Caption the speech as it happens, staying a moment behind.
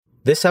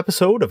This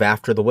episode of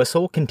After the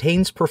Whistle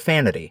contains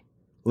profanity.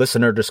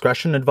 Listener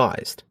discretion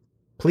advised.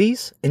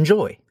 Please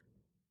enjoy.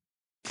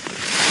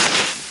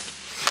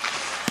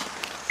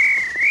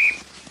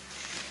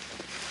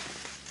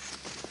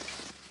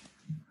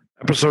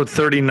 Episode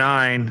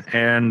 39,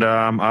 and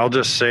I'll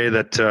just say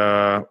that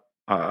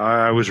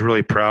I was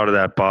really proud of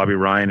that Bobby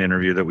Ryan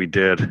interview that we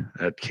did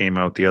that came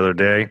out the other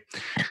day,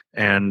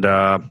 and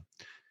got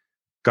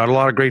a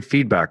lot of great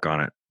feedback on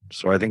it.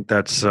 So I think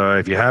that's,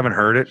 if you haven't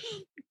heard it,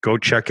 go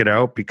check it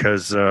out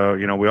because,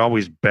 we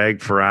always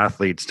beg for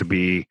athletes to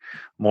be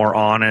more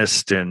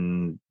honest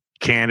and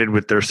candid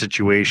with their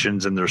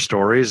situations and their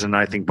stories. And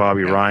I think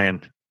Bobby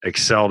Ryan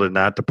excelled in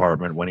that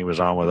department when he was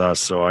on with us.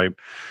 So I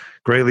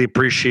greatly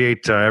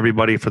appreciate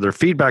everybody for their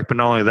feedback, but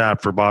not only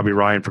that, for Bobby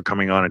Ryan for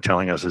coming on and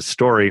telling us his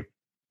story,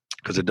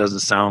 because it doesn't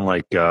sound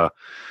like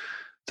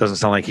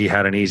he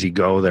had an easy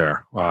go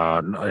there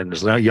in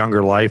his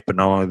younger life, but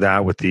not only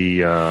that, with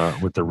the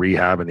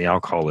rehab and the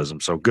alcoholism.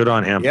 So good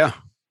on him. Yeah,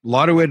 a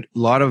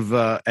lot of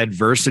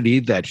adversity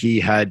that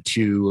he had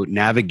to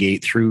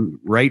navigate through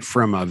right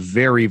from a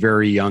very,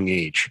 very young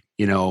age.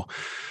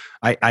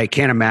 I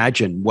can't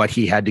imagine what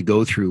he had to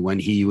go through when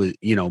he was,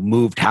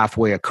 moved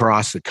halfway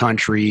across the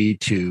country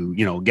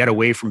to, get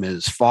away from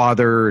his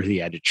father. He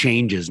had to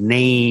change his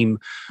name,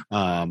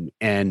 and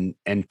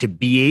to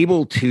be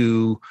able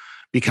to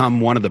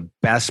become one of the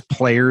best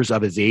players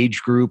of his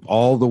age group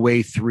all the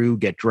way through,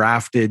 get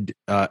drafted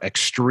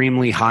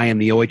extremely high in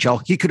the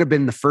OHL. He could have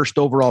been the first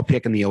overall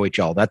pick in the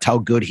OHL. That's how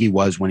good he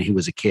was when he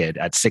was a kid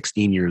at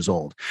 16 years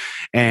old.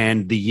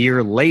 And the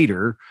year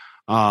later,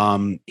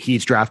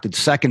 he's drafted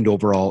second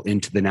overall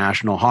into the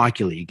National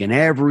Hockey League, and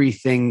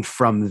everything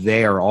from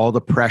there, all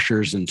the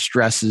pressures and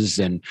stresses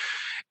and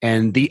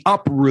the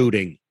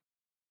uprooting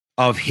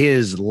of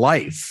his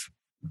life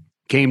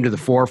came to the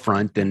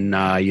forefront, and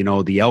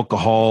the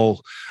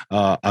alcohol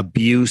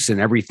abuse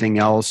and everything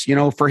else.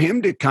 For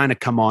him to kind of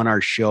come on our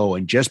show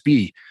and just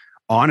be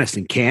honest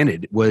and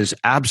candid was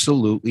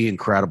absolutely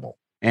incredible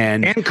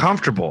and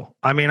comfortable.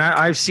 I mean,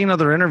 I've seen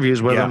other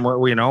interviews with him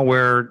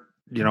where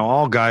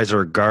all guys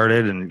are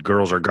guarded and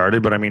girls are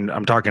guarded, but I mean,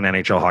 I'm talking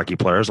NHL hockey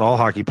players. All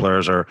hockey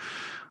players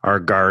are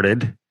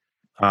guarded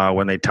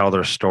when they tell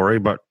their story,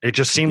 but it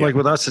just seemed like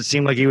with us, it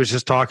seemed like he was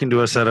just talking to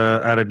us at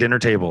a dinner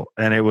table,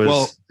 and it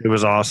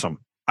was awesome.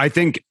 I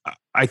think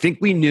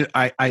we knew.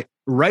 I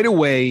right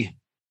away,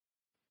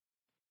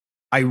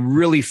 I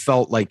really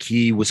felt like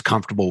he was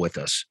comfortable with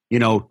us.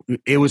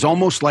 It was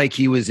almost like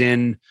he was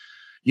in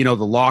the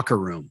locker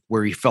room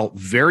where he felt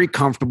very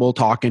comfortable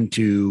talking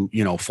to,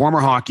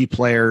 former hockey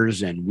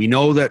players. And we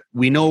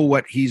know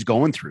what he's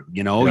going through,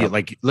 You're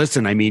like,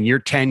 listen, I mean, you're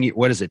 10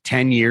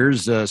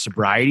 years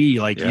sobriety.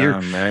 Like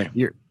you're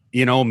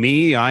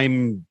me,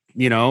 I'm,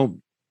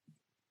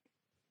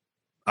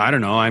 I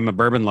don't know. I'm a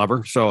bourbon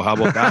lover. So how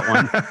about that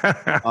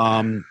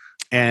one?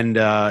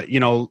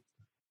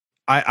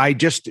 I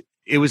just,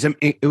 it was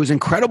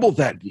incredible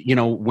that,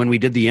 when we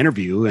did the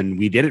interview and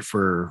we did it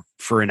for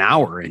an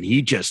hour, and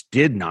he just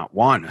did not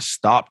want to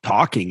stop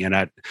talking.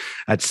 And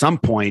at some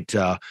point,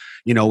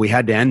 we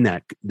had to end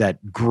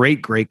that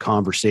great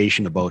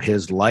conversation about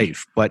his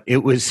life. But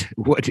it was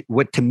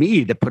what to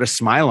me that put a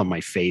smile on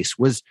my face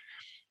was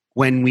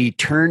when we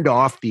turned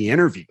off the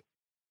interview.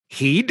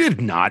 He did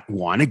not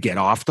want to get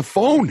off the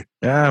phone.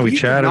 Yeah, we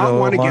chatted. He did not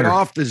want to get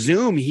off the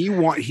Zoom.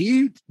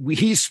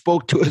 He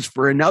spoke to us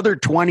for another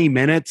 20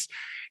 minutes.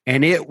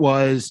 And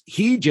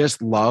he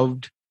just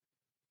loved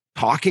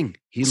talking.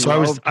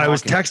 I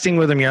was texting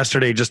with him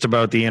yesterday just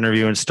about the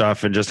interview and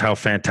stuff, and just how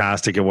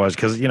fantastic it was.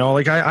 Cause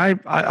I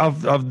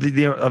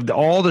of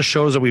all the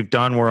shows that we've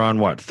done, we're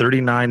on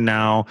 39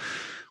 now.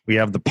 We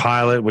have the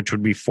pilot, which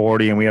would be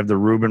 40, and we have the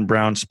Ruben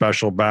Brown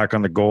special back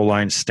on the goal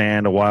line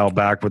stand a while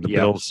back with the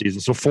Bills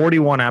season. So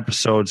 41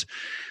 episodes.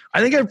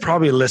 I think I've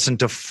probably listened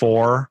to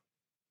 4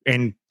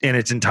 in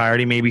its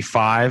entirety, maybe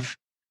 5.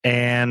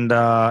 And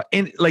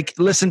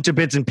listen to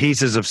bits and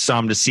pieces of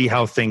some to see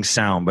how things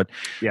sound. But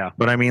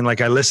I mean,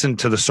 I listened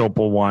to the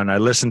Sopel one, I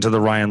listened to the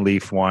Ryan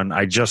Leaf one,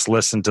 I just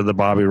listened to the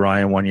Bobby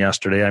Ryan one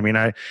yesterday. I mean,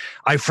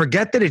 I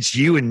forget that it's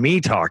you and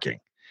me talking.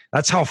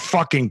 That's how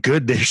fucking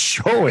good this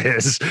show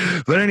is.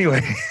 But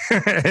anyway,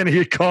 and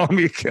you call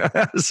me,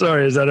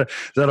 sorry, is that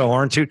a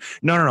horn toot?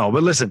 No.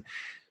 But listen,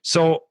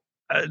 so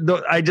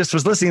I just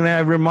was listening,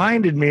 and it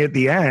reminded me at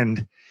the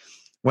end,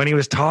 when he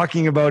was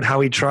talking about how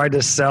he tried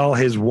to sell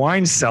his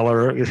wine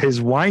cellar, his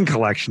wine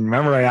collection.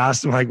 Remember, I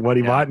asked him what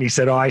he bought, and he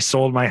said, I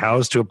sold my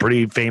house to a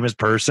pretty famous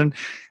person.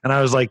 And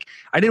I was like,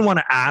 I didn't want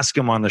to ask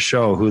him on the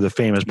show who the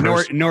famous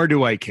person. Nor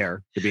do I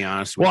care, to be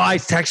honest with you. I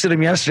texted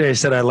him yesterday. I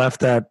said, I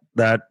left that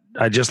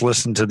I just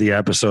listened to the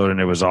episode,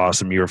 and it was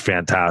awesome. You were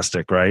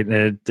fantastic, right?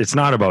 And it's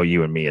not about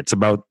you and me. It's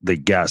about the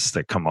guests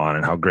that come on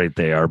and how great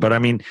they are. But I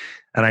mean,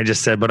 and I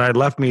just said, but it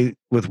left me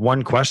with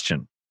one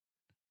question.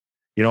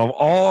 Of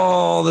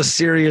all the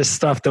serious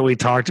stuff that we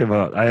talked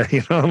about,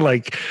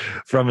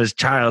 from his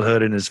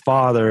childhood and his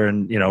father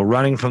and,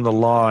 running from the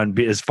law and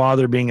his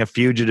father being a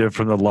fugitive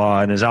from the law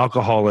and his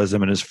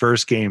alcoholism and his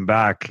first game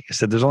back. I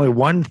said, there's only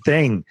one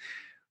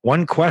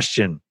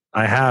question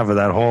I have of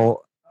that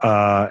whole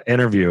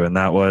interview, and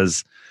that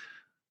was,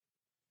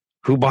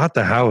 who bought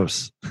the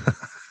house?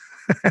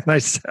 And I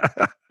said,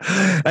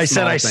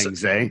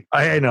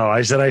 I know.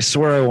 I said, I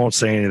swear I won't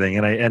say anything.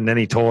 And then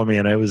he told me,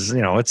 and it was,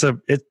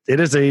 it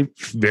is a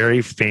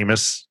very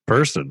famous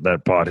person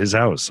that bought his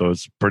house. So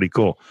it's pretty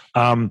cool.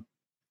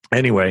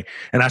 Anyway,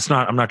 and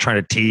I'm not trying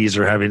to tease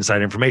or have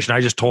inside information.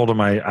 I just told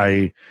him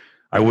I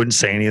wouldn't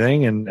say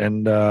anything,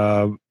 and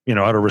out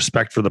of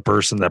respect for the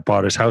person that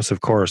bought his house,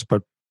 of course,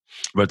 but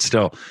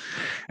still.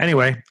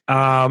 Anyway,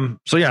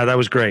 so yeah, that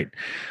was great.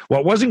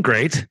 What wasn't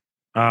great,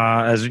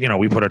 as you know,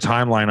 we put a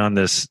timeline on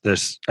this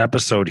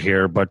episode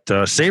here, but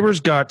Sabres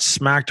got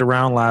smacked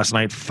around last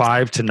night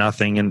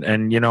 5-0,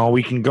 and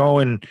we can go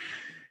and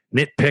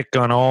nitpick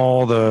on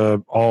all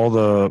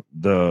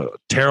the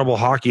terrible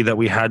hockey that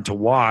we had to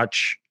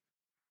watch,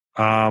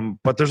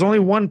 but there's only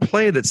one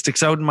play that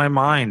sticks out in my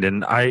mind,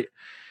 and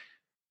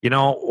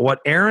what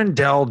Aaron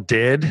Dell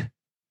did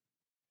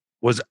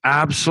was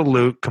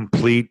absolute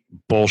complete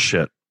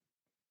bullshit.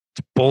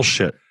 It's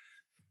bullshit,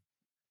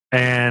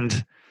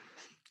 and.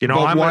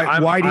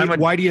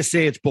 Why do you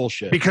say it's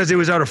bullshit? Because it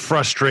was out of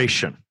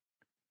frustration.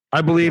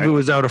 I believe it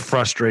was out of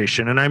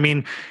frustration. And I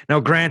mean, now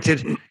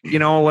granted,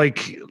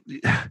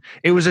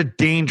 it was a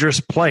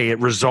dangerous play. It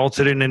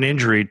resulted in an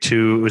injury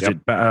to,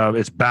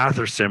 it's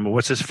Batherson.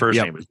 What's his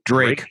first name?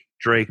 Drake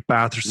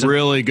Batherson.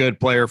 Really good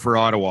player for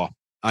Ottawa.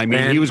 I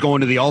mean, he was going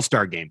to the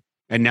All-Star game,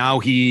 and now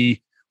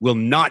he will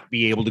not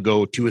be able to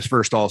go to his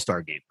first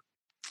All-Star game.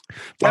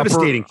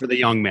 Devastating for the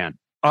young man.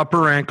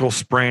 Upper ankle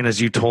sprain, as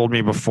you told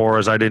me before,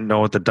 as I didn't know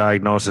what the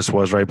diagnosis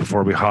was right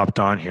before we hopped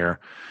on here.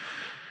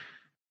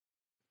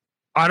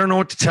 I don't know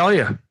what to tell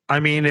you. I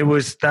mean, it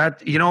was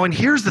that, and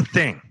here's the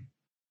thing.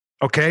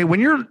 Okay.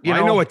 When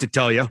I know what to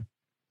tell you.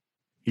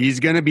 He's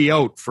going to be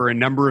out for a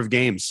number of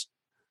games.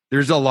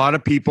 There's a lot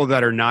of people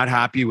that are not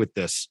happy with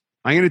this.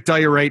 I'm going to tell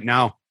you right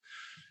now.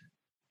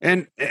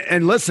 And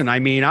listen, I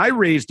mean, I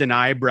raised an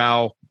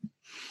eyebrow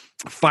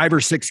 5 or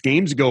 6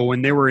 games ago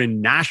when they were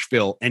in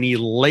Nashville, and he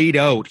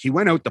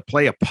went out to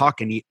play a puck,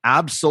 and he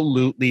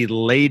absolutely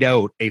laid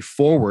out a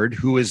forward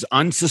who is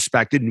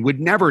unsuspected and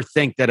would never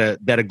think that a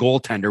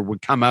goaltender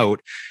would come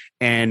out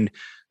and,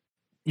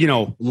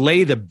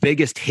 lay the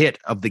biggest hit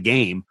of the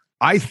game.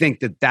 I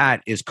think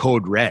that is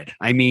code red.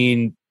 I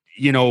mean,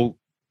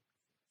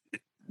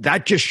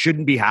 that just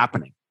shouldn't be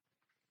happening.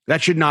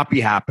 That should not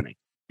be happening,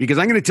 because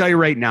I'm going to tell you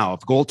right now, if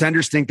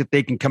goaltenders think that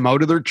they can come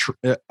out of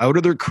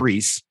their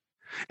crease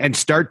and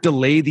start to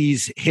lay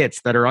these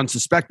hits that are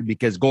unsuspected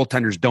because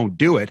goaltenders don't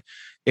do it.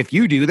 If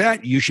you do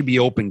that, you should be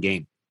open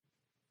game.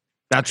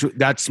 That's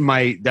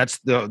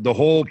the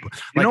whole,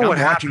 what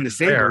watching the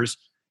Sabres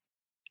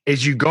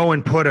is you go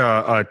and put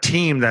a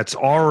team that's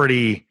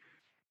already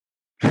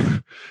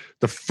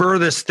the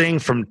furthest thing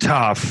from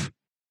tough,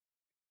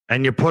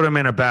 and you put them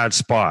in a bad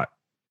spot.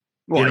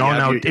 Well,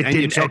 it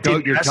didn't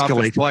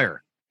escalate.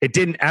 Player. It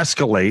didn't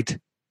escalate,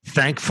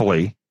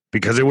 thankfully,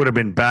 because it would have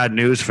been bad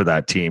news for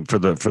that team, for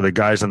the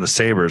guys on the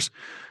Sabres,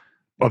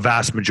 a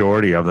vast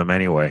majority of them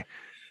anyway.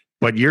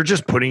 But you're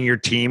just putting your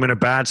team in a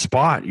bad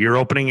spot. You're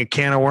opening a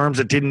can of worms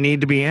that didn't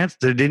need to be answered,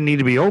 that didn't need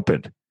to be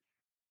opened.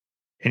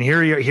 And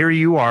here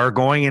you are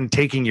going and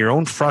taking your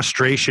own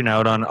frustration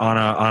out on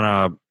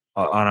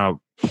a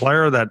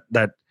player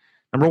that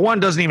number one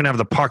doesn't even have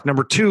the puck.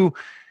 Number two,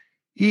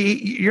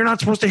 you're not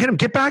supposed to hit him.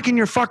 Get back in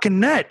your fucking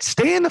net.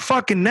 Stay in the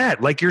fucking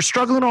net. Like, you're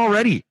struggling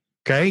already.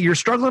 Okay, you're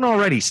struggling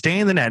already. Stay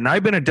in the net. And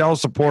I've been a Dell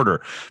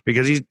supporter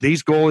because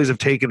these goalies have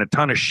taken a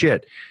ton of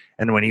shit.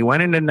 And when he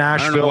went into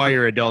Nashville, I don't know why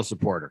you're a Dell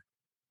supporter.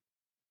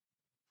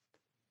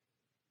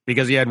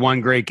 Because he had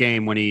one great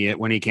game when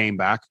he came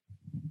back.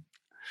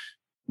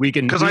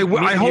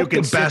 I hope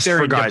the best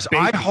for guys.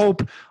 I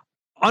hope,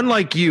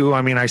 unlike you,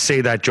 I mean, I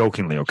say that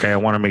jokingly. Okay, I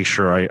want to make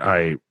sure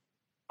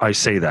I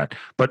say that,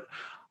 but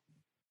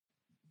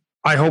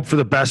I hope for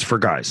the best for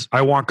guys.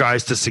 I want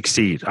guys to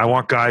succeed. I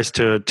want guys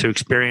to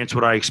experience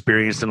what I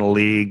experienced in the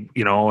league,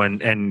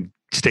 and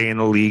stay in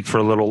the league for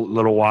a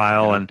little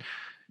while, and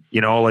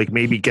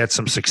maybe get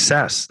some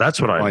success. That's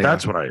what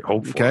I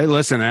hope for. Okay,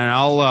 listen,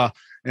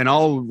 and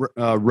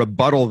I'll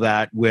rebuttal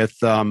that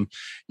with I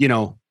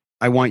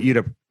want you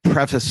to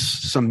preface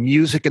some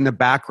music in the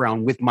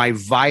background with my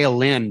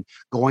violin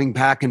going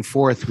back and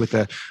forth with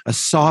a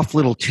soft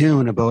little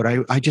tune about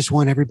I just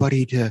want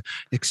everybody to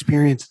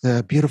experience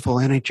the beautiful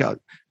NHL.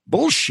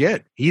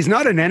 Bullshit. He's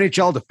not an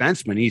NHL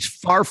defenseman. He's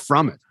far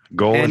from it.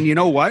 Goalie. And you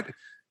know what?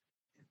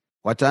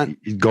 What's that?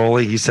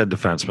 Goalie. He said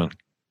defenseman.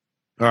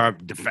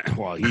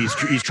 Well,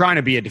 he's trying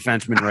to be a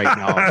defenseman right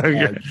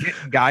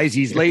now. Guys,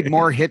 he's laid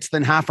more hits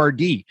than half our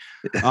D.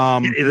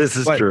 This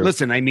is true.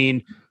 Listen, I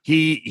mean,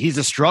 he's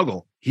a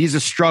struggle. He's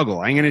a struggle.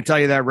 I'm going to tell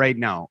you that right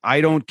now.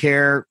 I don't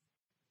care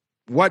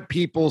what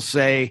people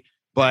say,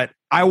 but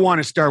I want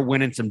to start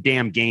winning some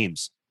damn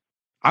games.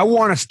 I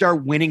want to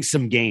start winning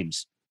some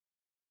games.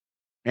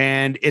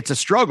 And it's a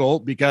struggle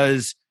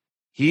because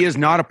he is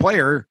not a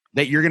player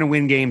that you're going to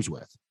win games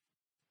with.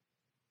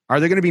 Are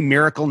there going to be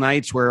miracle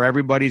nights where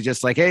everybody's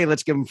just like, hey,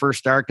 let's give him first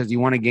start because you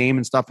won a game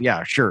and stuff?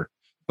 Yeah, sure.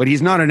 but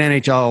he's not an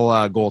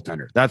NHL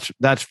goaltender.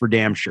 That's for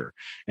damn sure.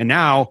 And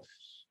now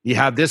you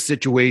have this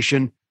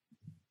situation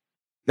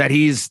that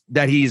he's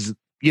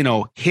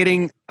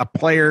hitting a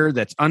player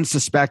that's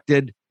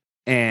unsuspected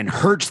and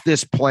hurts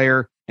this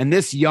player. And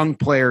this young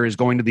player is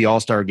going to the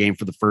All-Star game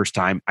for the first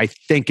time. I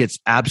think it's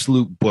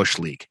absolute Bush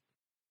League.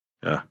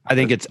 Yeah. I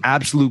think it's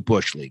absolute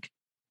Bush League.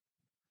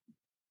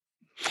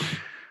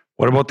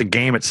 What about the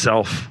game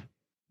itself?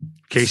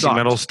 Casey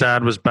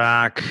Middlestad was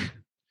back.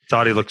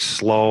 Thought he looked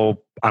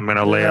slow. I'm going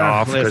to lay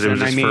off because it was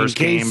his first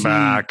game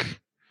back.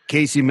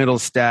 Casey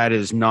Middlestad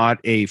is not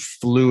a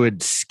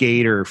fluid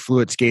skater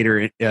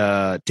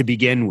to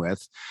begin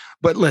with.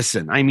 But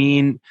listen, I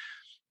mean,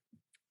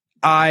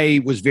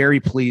 I was very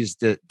pleased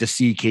to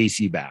see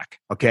Casey back.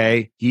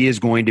 Okay. He is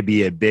going to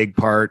be a big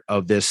part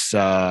of this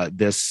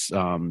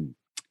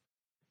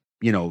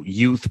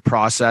youth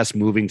process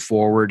moving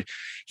forward.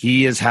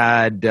 He's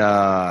had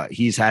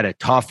a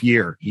tough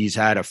year. He's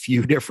had a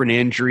few different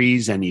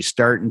injuries and he's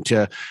starting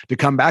to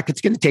come back.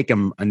 It's going to take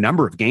him a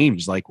number of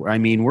games. Like, I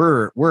mean,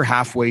 we're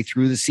halfway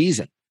through the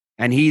season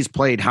and he's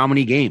played how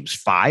many games?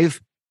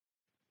 5?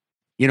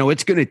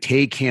 It's going to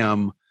take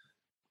him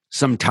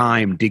some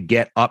time to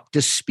get up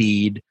to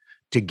speed,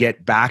 to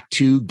get back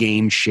to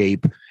game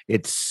shape.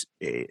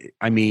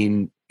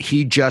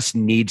 He just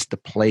needs to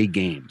play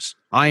games.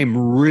 I am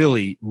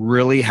really,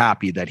 really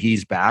happy that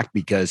he's back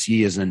because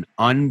he is an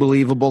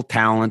unbelievable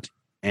talent,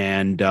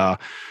 and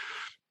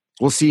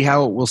we'll see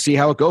how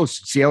it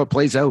goes, see how it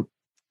plays out.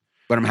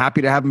 But I'm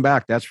happy to have him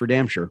back. That's for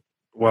damn sure.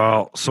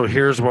 Well, so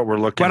here's what we're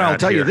looking at. But I'll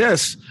tell you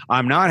this: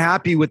 I'm not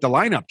happy with the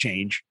lineup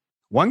change.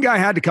 One guy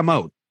had to come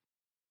out.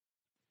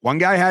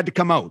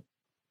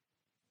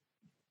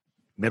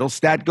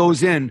 Middlestat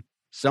goes in.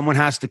 Someone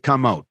has to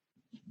come out.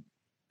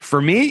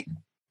 For me,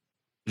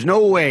 there's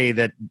no way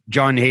that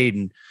John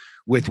Hayden,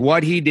 with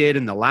what he did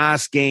in the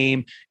last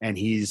game, and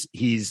he's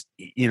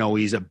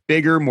a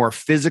bigger, more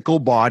physical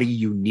body.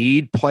 You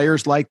need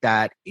players like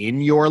that in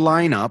your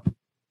lineup.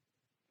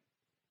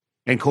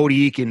 And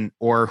Cody Eakin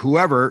or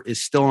whoever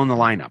is still in the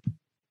lineup.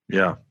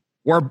 Yeah.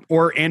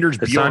 Or Anders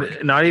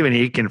Bjork. Not even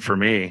Eakin for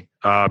me.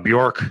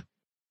 Bjork,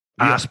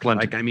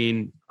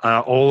 Asplund.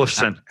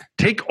 Olofsson.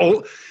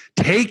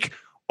 Take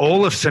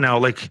Olofsson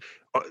out.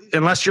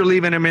 Unless you're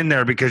leaving him in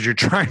there because you're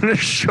trying to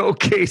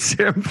showcase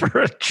him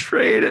for a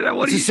trade.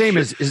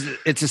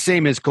 It's the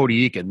same as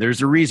Cody Eakin.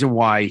 There's a reason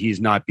why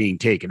he's not being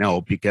taken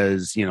out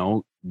because,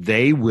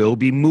 they will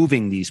be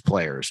moving these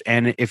players.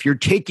 And if you're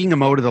taking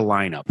them out of the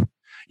lineup,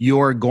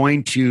 you're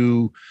going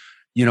to,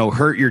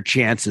 hurt your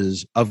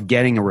chances of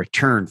getting a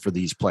return for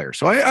these players.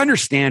 So I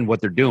understand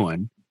what they're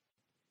doing.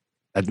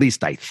 At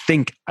least I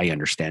think I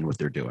understand what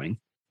they're doing.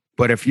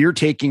 But if you're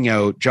taking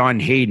out John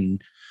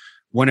Hayden,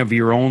 one of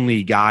your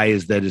only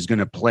guys that is going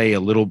to play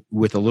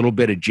with a little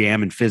bit of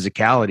jam and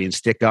physicality and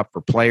stick up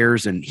for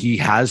players, and he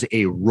has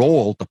a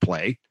role to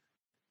play.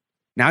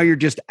 Now you're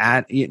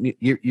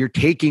you're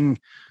taking,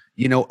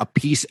 a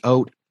piece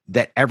out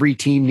that every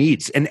team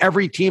needs, and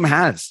every team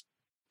has.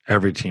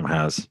 Every team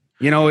has.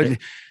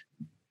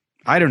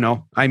 I don't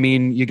know. I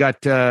mean, you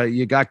got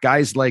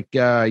guys like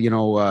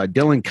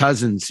Dylan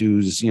Cousins,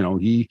 who's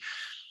he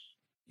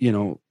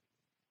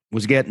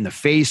was getting the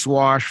face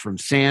wash from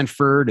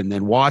Sanford, and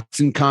then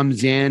Watson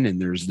comes in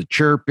and there's the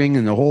chirping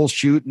and the whole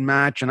shooting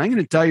match. And I'm going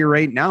to tell you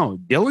right now,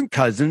 Dylan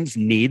Cousins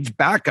needs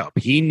backup.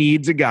 He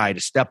needs a guy to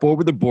step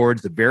over the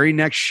boards the very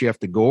next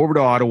shift to go over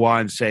to Ottawa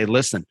and say,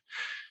 listen,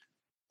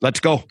 let's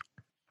go.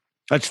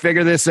 Let's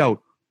figure this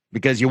out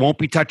because you won't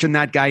be touching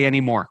that guy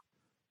anymore.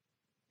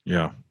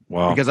 Yeah.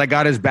 Wow. Because I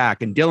got his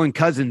back. And Dylan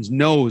Cousins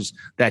knows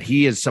that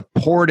he is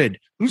supported.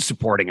 Who's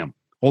supporting him?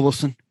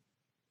 Olofsson?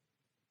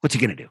 What's he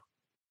going to do?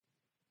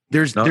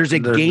 There's a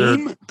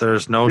game.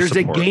 There's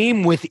a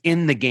game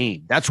within the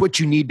game. That's what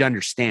you need to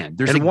understand.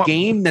 There's a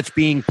game that's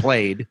being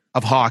played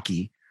of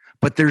hockey,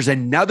 but there's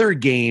another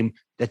game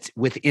that's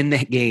within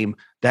the game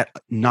that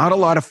not a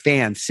lot of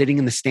fans sitting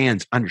in the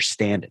stands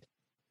understand it.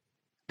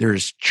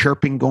 There's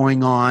chirping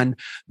going on.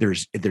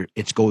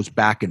 It goes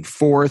back and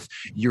forth.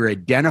 You're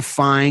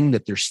identifying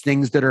that there's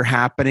things that are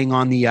happening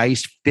on the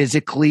ice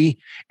physically,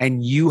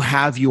 and you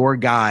have your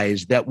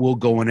guys that will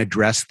go and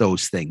address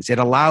those things. It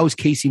allows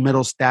Casey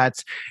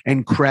Middlestats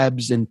and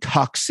Krebs and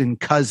Tucks and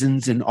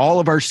Cousins and all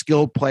of our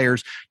skilled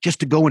players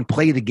just to go and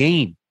play the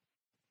game.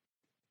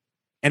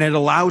 And it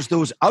allows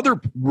those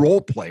other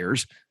role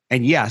players,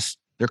 and yes,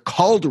 they're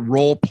called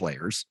role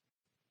players,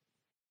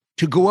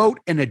 to go out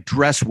and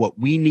address what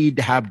we need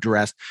to have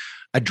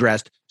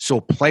addressed. So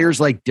players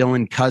like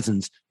Dylan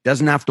Cousins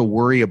doesn't have to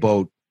worry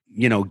about,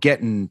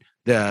 getting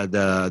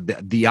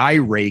the eye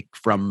rake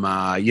from,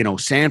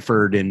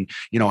 Sanford and,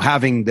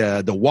 having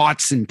the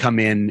Watson come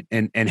in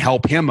and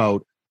help him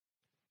out.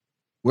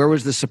 Where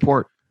was the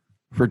support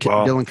for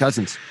Dylan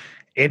Cousins?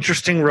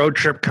 Interesting road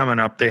trip coming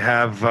up. They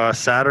have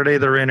Saturday.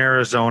 They're in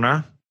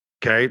Arizona.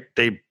 Okay.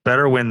 They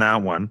better win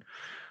that one.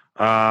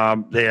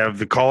 They have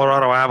the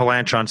Colorado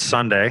Avalanche on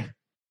Sunday.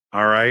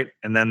 All right.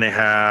 And then they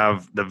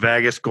have the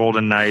Vegas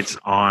Golden Knights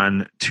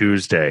on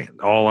Tuesday,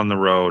 all on the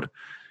road.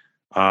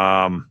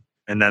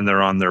 and then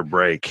they're on their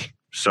break.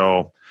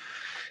 So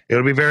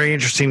it'll be very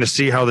interesting to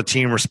see how the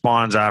team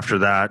responds after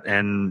that.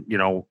 And,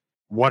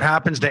 what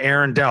happens to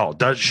Aaron Dell?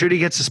 Should he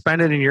get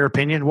suspended in your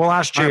opinion? We'll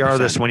ask JR 100%.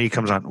 this when he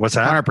comes on. What's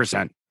that?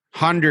 100%.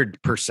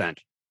 100%.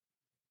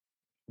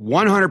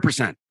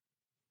 100%.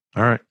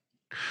 All right.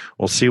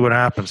 We'll see what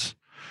happens.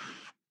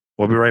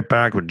 We'll be right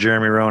back with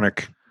Jeremy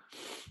Roenick.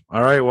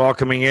 All right.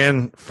 Welcoming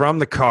in from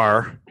the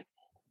car,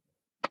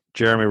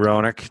 Jeremy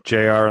Roenick,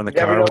 JR in the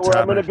car. You never know What's where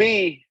happening? I'm going to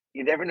be.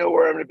 You never know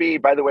where I'm going to be.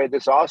 By the way,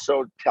 this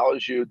also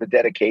tells you the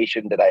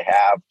dedication that I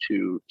have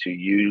to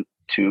you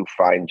two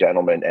fine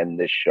gentlemen and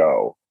this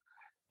show,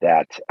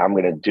 that I'm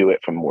going to do it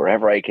from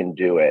wherever I can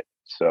do it.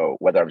 So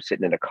whether I'm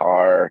sitting in a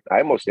car, I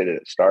almost did it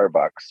at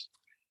Starbucks.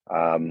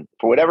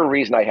 For whatever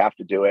reason I have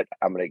to do it,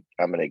 I'm going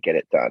to get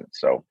it done.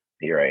 So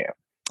here I am.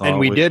 And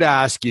we did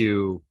ask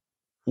you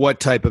what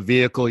type of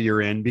vehicle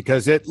you're in,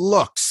 because it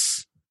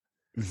looks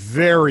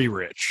very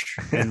rich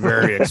and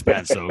very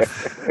expensive.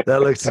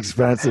 That looks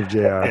expensive, JR.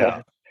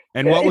 Yeah.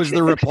 And what was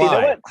the reply? You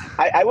know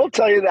what? I will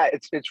tell you that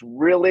it's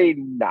really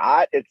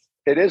not.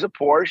 It is a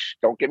Porsche.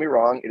 Don't get me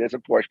wrong. It is a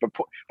Porsche,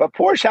 but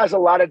Porsche has a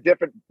lot of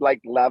different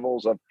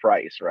levels of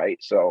price, right?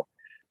 So,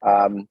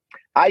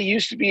 I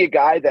used to be a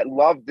guy that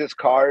loved these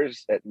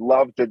cars, that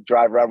loved to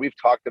drive around. We've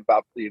talked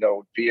about,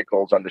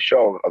 vehicles on the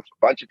show a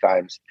bunch of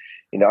times.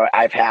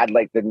 I've had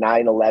the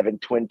 911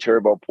 twin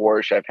turbo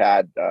Porsche. I've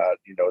had,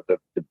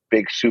 the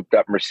big souped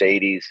up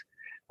Mercedes.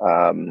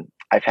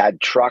 I've had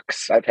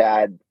trucks. I've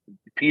had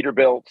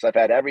Peterbilts. I've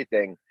had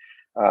everything.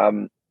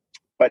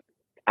 But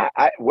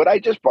what I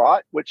just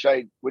bought, which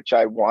I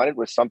wanted,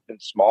 was something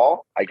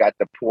small. I got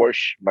the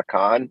Porsche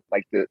Macan,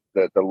 the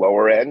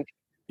lower end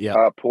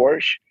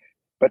Porsche.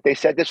 But they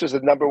said this was the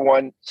number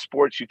one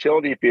sports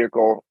utility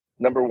vehicle,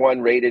 number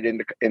one rated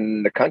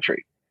in the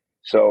country.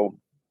 So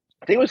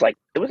I think it was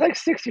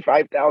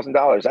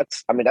 $65,000.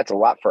 That's a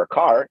lot for a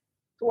car.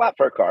 It's a lot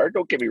for a car.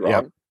 Don't get me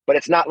wrong, but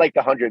it's not like the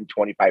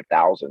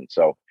 $125,000.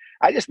 So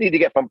I just need to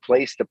get from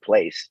place to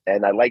place,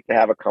 and I like to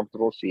have a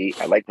comfortable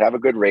seat. I like to have a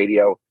good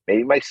radio,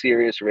 maybe my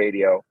Sirius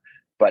radio,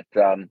 but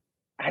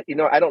I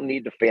don't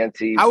need the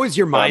fancy. How is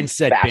your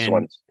mindset fast been?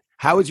 ones.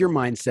 How has your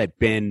mindset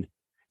been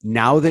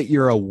now that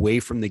you're away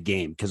from the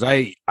game? Because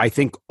I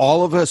think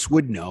all of us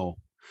would know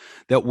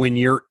that when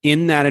you're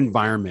in that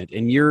environment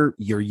and you're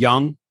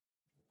young,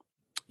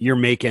 you're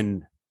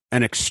making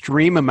an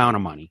extreme amount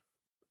of money,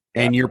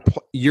 and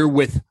you're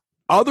with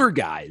other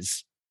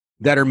guys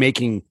that are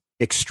making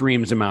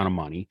extremes amount of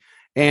money,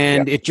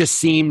 and it just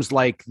seems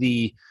like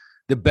the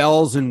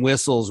bells and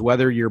whistles,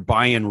 whether you're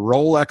buying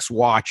Rolex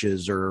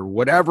watches or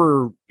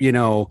whatever,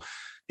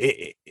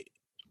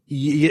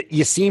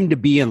 you seem to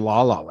be in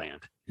la la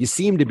land. You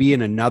seem to be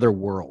in another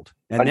world.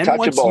 And then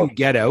once you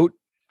get out,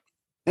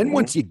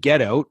 I'm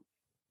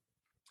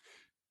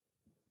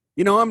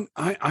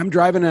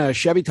driving a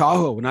Chevy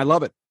Tahoe and I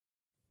love it.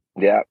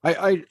 Yeah.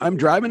 I'm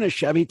driving a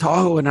Chevy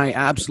Tahoe and I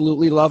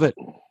absolutely love it.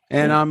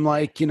 And I'm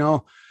like,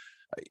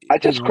 I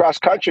just cross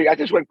country. I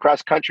just went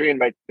cross country in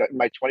my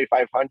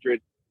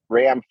 2500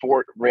 Ram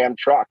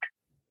truck.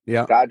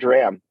 Yeah. Dodge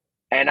Ram.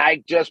 And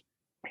I just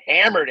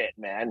hammered it,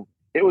 man.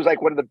 It was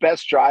like one of the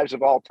best drives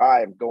of all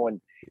time,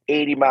 going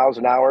 80 miles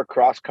an hour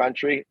cross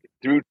country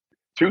through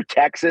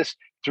Texas,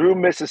 through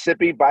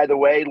Mississippi, by the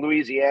way,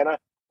 Louisiana.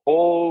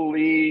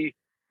 Holy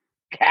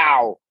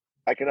cow.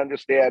 I can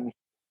understand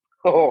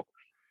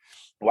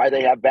why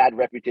they have bad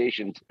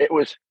reputations. It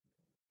was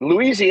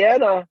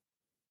Louisiana.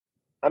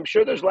 I'm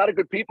sure there's a lot of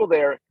good people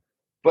there,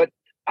 but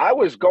I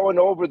was going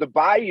over the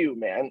bayou,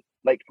 man.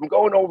 I'm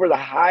going over the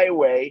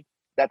highway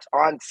that's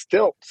on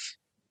stilts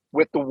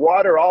with the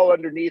water all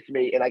underneath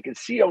me, and I can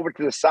see over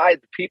to the side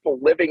the people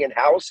living in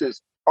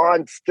houses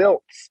on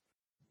stilts.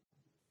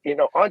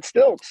 On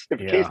stilts in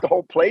case the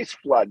whole place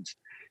floods.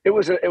 It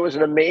was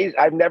an amazing.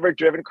 I've never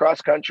driven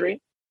cross country,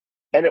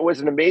 and it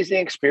was an amazing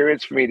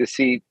experience for me to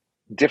see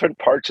different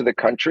parts of the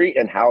country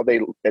and how they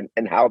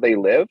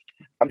live.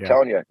 I'm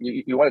telling you,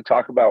 you want to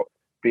talk about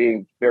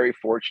being very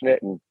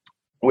fortunate, and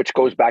which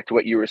goes back to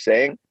what you were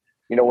saying.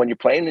 When you're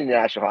playing in the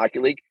National Hockey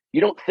League,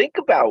 you don't think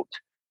about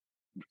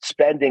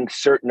spending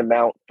certain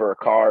amount for a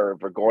car or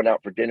for going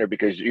out for dinner,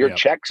 because your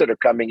checks that are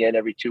coming in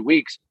every 2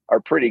 weeks are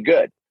pretty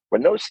good.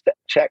 When those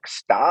checks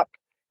stop,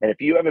 and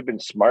if you haven't been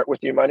smart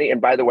with your money,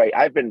 and by the way,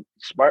 I've been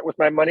smart with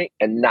my money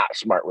and not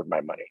smart with my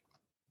money,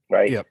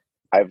 right? Yep.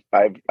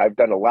 I've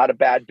done a lot of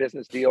bad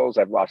business deals.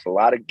 I've lost a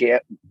lot of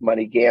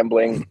money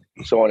gambling,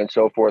 so on and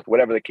so forth,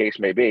 whatever the case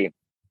may be.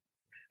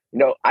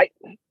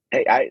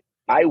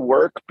 I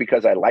work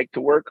because I like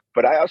to work,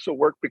 but I also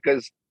work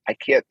because I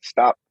can't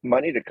stop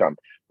money to come.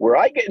 Where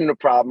I get in a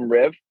problem,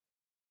 Riv,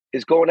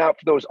 is going out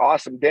for those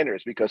awesome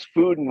dinners, because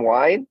food and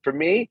wine, for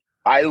me,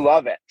 I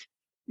love it.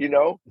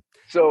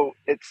 So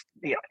it's,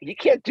 you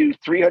can't do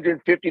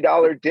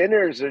 $350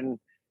 dinners and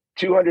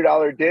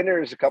 $200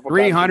 dinners a couple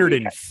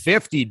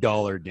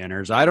 $350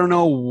 dinners. I don't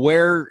know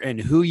where and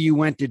who you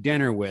went to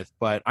dinner with,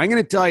 but I'm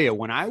going to tell you,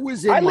 when I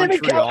was in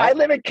Montreal, I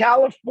live in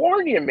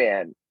California,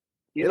 man.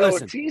 You know,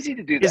 it's easy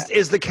to do that.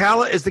 Is the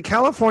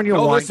California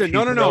wine? Listen,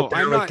 no.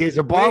 I'm like, is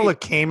a bottle of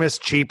Caymus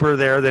cheaper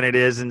there than it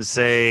is in,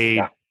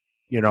 say,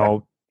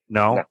 no.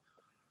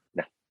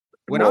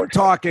 When I'm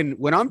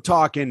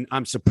talking,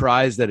 I'm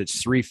surprised that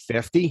it's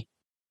 $3.50.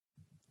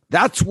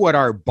 That's what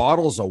our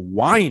bottles of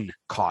wine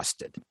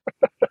cost.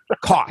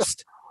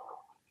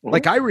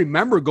 Like I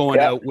remember going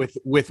out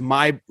with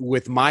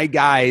my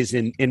guys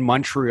in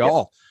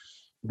Montreal.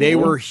 They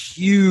were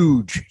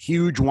huge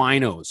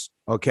winos.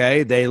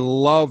 Okay. They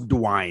loved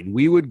wine.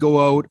 We would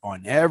go out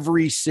on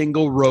every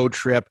single road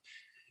trip,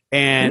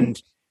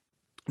 and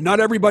not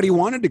everybody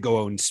wanted to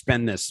go out and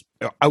spend this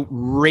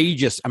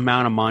outrageous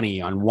amount of money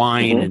on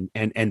wine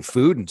and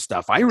food and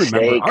stuff. I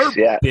remember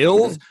our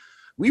bills.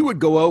 We would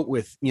go out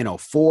with, 4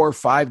 or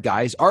 5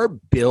 guys. Our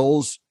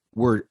bills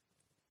were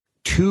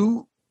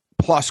 $2+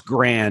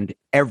 grand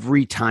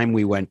every time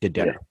we went to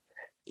dinner.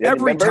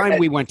 Every time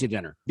we went to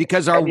dinner,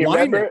 because our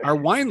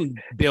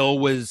wine bill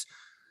was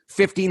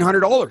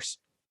 $1,500.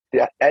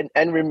 Yeah,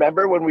 and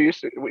remember when we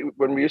used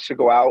to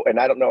go out, and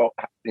I don't know,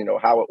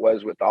 how it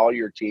was with all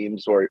your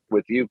teams or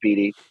with you,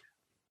 Petey,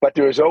 but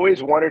there was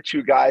always 1 or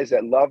 2 guys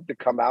that loved to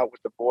come out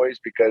with the boys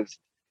because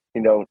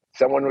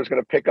someone was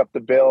going to pick up the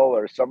bill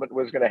or something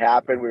was going to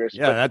happen. We were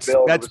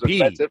that's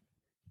Petey.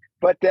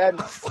 But then,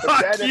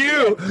 fuck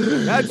you.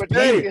 That's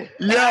Petey.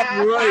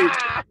 Yeah,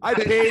 right. I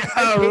paid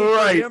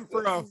for him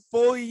for a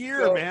full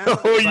year, man.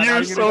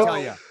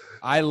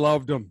 I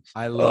loved him.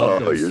 I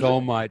loved him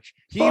so much.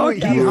 He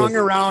hung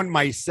around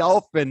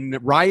myself and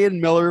Ryan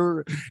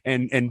Miller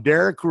and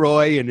Derek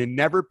Roy, and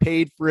never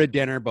paid for a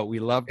dinner, but we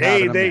loved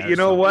having him there. You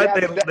know what?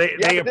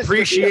 They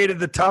appreciated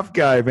the tough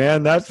guy,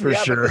 man. That's for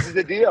sure. But this is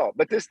the deal.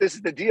 This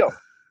is the deal.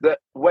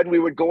 When we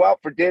would go out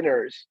for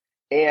dinners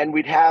and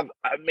we'd have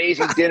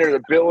amazing dinner,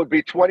 the bill would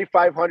be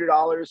 $2,500,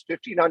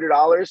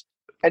 $1,500.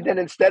 And then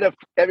instead of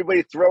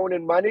everybody throwing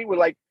in money, we're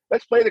like,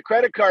 let's play the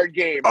credit card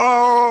game.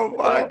 Oh,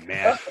 my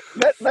man.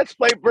 Let's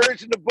play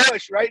Birds in the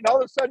Bush, right? And all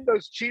of a sudden,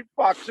 those cheap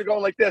fucks are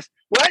going like this.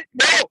 What?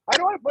 No, I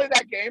don't want to play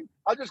that game.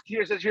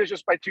 Here's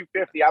just my $250.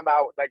 I'm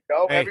out. Like,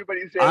 no,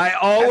 everybody's in. I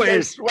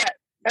always sweat.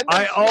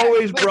 I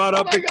always brought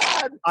up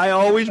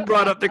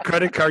the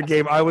credit card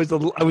game. I was a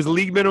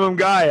league minimum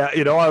guy.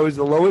 I was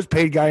the lowest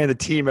paid guy in the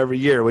team every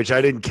year, which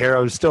I didn't care. I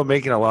was still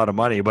making a lot of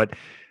money, but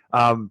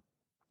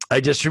I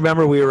just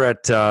remember we were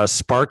at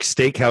Spark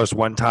Steakhouse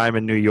one time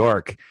in New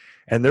York,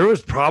 and there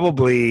was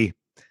probably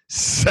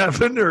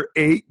 7 or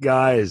 8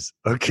 guys.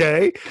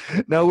 Okay.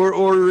 Now we're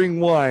ordering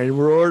wine.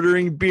 We're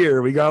ordering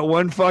beer. We got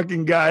one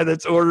fucking guy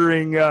that's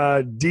ordering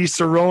Di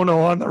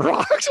Serono on the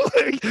rocks.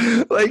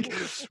 like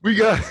we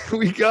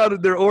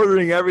got, they're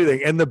ordering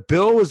everything. And the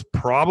bill was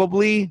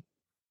probably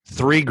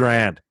 $3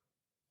 grand,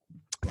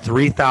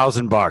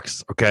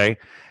 $3,000. Okay.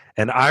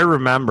 And I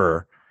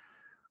remember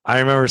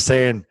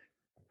saying,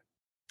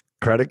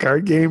 credit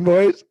card game,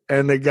 boys.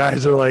 And the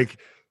guys are like,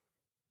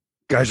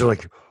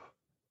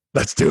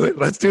 let's do it.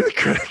 Let's do the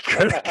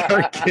credit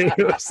card game.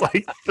 It was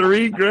like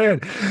 $3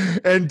 grand.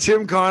 And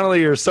Tim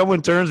Connolly or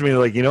someone turns to me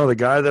like, the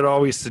guy that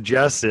always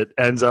suggests it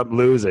ends up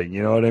losing.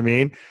 You know what I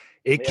mean?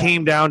 It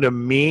came down to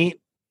me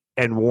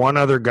and one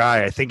other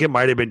guy. I think it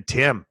might have been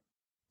Tim.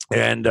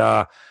 And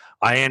I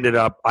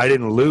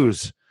didn't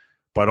lose.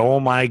 But oh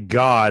my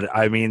God,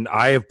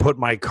 I have put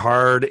my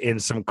card in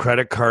some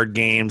credit card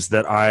games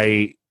that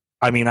I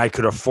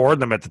could afford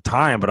them at the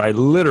time, but I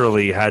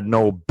literally had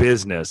no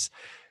business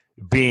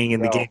being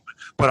in the game.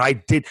 But I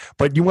did.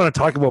 But you want to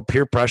talk about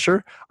peer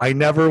pressure? I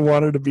never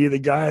wanted to be the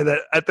guy that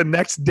at the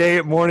next day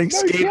at morning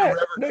skate or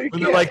whatever,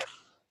 when they're like,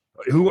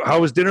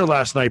 how was dinner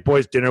last night,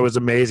 boys? Dinner was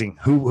amazing.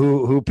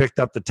 Who picked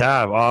up the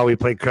tab? Oh, we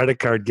played credit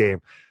card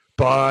game.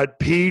 But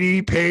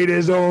Petey paid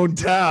his own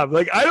tab.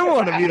 Like, I don't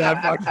want to be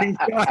that fucking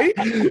guy.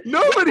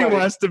 Nobody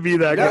wants to be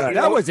that guy.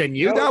 That wasn't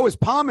you. That was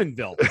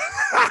Pominville.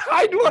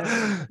 I know.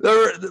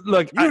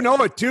 Look,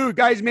 it too.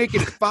 Guy's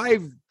making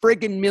 $5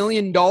 freaking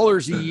million a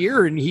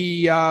year, and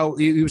he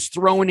was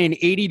throwing in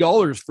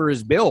 $80 for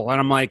his bill. And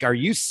I'm like, are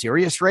you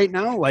serious right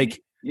now?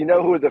 Like,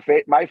 who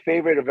my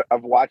favorite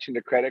of watching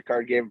the credit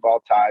card game of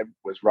all time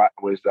was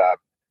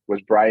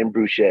Brian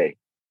Boucher.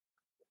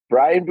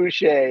 Brian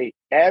Boucher,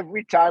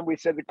 every time we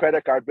said the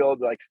credit card bill,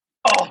 like,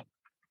 oh,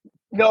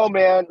 no,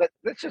 man,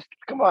 let's just,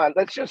 come on,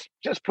 let's just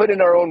put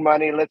in our own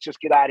money. Let's just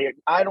get out of here.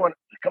 I don't want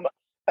to, come on.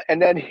 And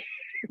then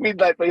we'd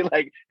be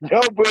like,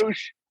 no,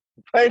 Bouch,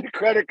 playing the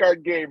credit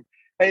card game.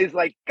 And he's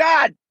like,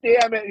 God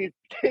damn it. He's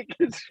taking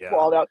his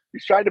ball out.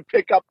 He's trying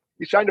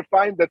to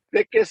find the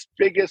thickest,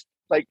 biggest,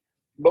 like,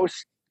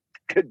 most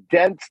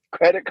condensed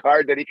credit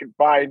card that he can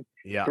find,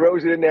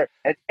 throws it in there.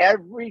 And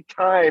every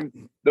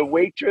time the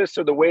waitress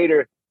or the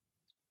waiter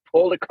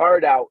pulled a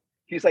card out,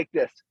 he's like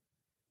this.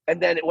 And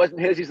then it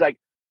wasn't his. He's like,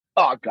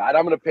 oh, God,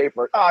 I'm going to pay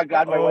for it. Oh,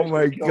 God,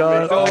 my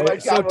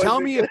God. So tell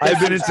me if I've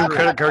been in some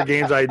credit card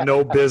games I had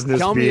no business being in.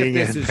 Tell me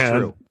if this is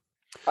true.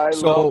 I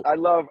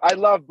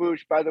love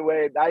Bouch, by the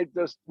way.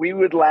 We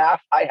would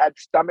laugh. I had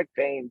stomach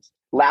pains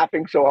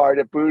laughing so hard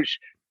at Bouch,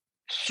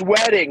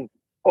 sweating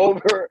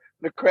over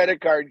the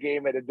credit card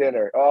game at a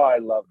dinner. Oh, I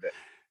loved it.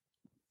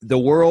 the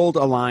world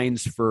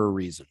aligns for a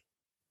reason.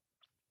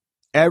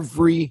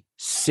 Every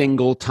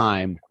single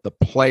time the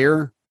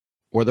player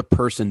or the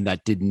person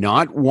that did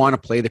not want to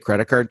play the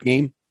credit card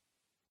game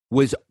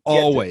was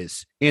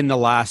always in the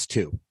last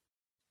two.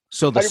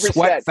 So the 100%.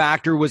 Sweat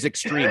factor was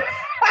extreme.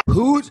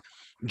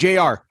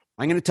 JR,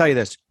 I'm going to tell you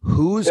this.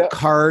 Whose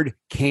card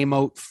came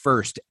out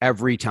first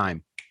every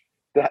time?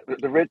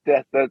 The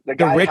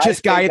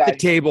richest guy at the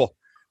table.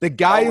 The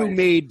guy who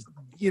made,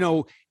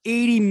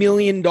 $80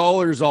 million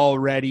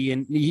already.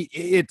 And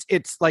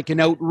it's like an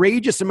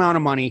outrageous amount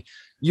of money.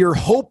 You're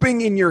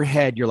hoping in your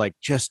head, you're like,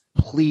 just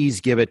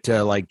please give it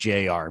to like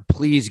JR.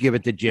 Please give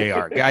it to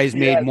JR. Guy's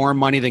made more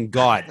money than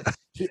God.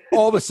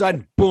 All of a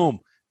sudden, boom,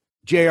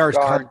 JR's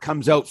card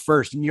comes out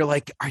first. And you're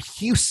like, are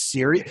you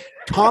serious?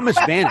 Thomas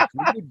Vanek,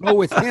 we would go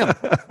with him.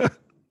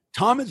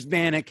 Thomas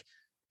Vanek,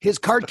 his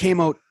card came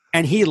out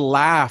and he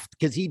laughed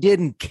because he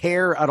didn't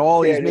care at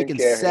all. He's making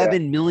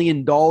 $7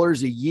 million a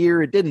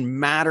year. It didn't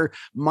matter.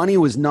 Money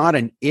was not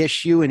an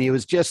issue. And he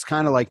was just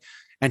kind of like,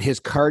 and his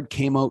card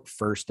came out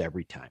first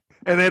every time.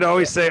 And they'd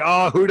always say,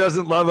 oh, who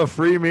doesn't love a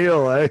free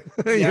meal? Eh?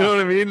 You know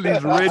what I mean?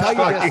 These rich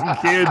fucking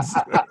kids.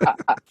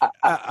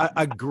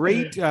 A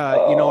great,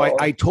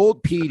 I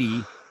told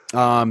Petey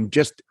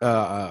just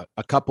a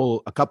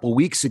couple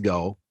weeks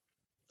ago,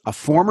 a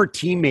former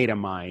teammate of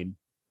mine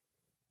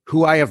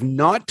who I have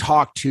not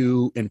talked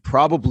to in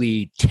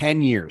probably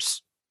 10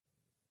 years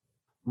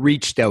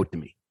reached out to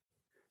me.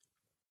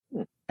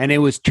 And it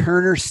was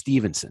Turner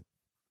Stevenson.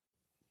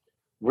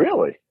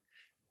 Really?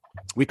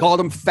 We called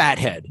him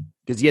Fathead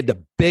because he had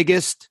the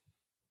biggest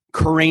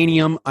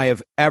cranium I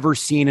have ever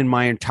seen in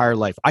my entire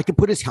life. I could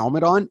put his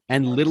helmet on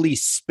and literally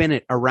spin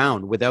it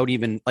around without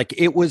even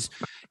it was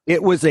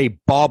a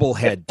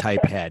bobblehead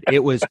type head.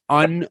 It was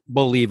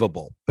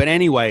unbelievable. But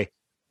anyway,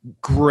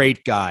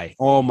 great guy.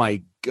 Oh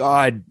my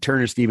God,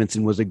 Turner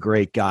Stevenson was a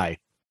great guy.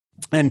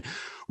 And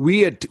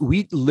he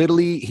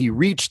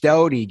reached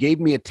out, he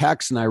gave me a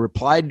text and I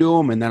replied to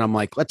him. And then I'm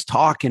like, let's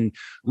talk. And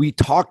we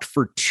talked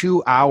for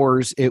 2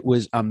 hours. It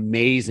was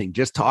amazing.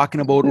 Just talking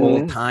about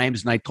old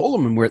times. And I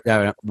told him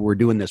we're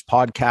doing this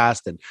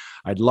podcast and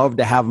I'd love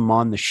to have him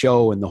on the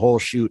show and the whole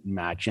shooting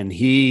match. And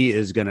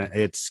it's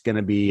going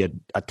to be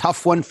a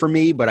tough one for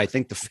me, but I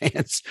think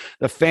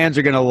the fans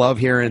are going to love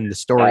hearing the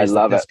stories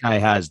that this guy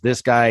has.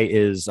 This guy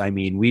is,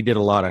 we did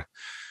a lot of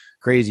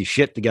crazy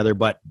shit together,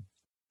 but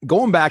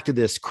going back to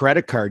this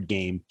credit card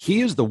game,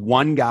 he is the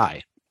one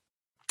guy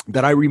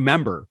that I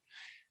remember.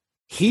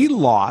 He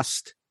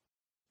lost,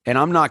 and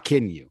I'm not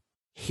kidding you,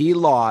 he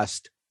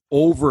lost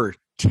over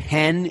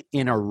 10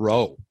 in a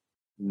row.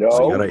 No,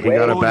 so he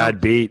got a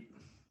bad beat.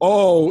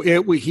 Oh,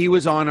 he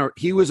was on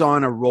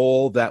a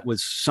roll that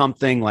was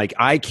something like,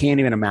 I can't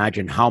even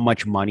imagine how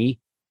much money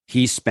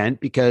he spent,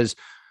 because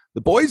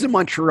the boys in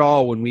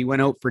Montreal, when we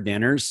went out for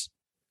dinners,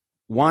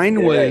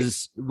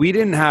 we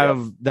didn't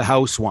have the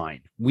house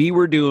wine. We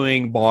were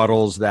doing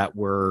bottles that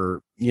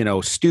were,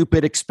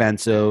 stupid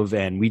expensive.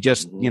 And we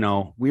just,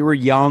 we were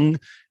young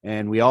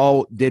and we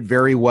all did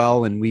very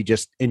well and we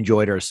just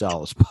enjoyed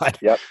ourselves. But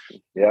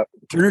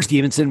Turner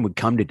Stevenson would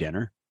come to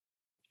dinner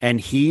and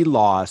he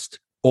lost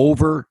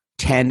over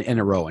 10 in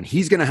a row. And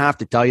he's going to have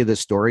to tell you this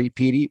story,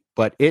 Petey,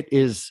 but it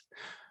is,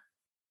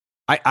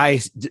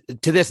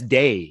 to this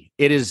day,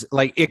 it is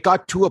like, it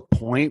got to a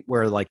point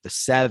where like the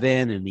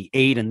 7 and the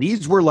 8, and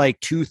these were like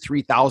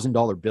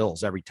 $2,000-$3,000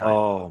 bills every time.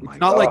 Oh my it's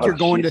not God, like you're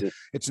going Jesus.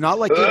 It's not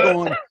like you're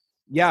going.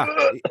 Yeah.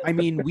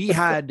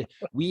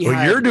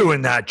 You're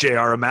doing that,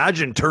 JR.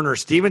 Imagine Turner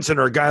Stevenson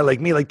or a guy like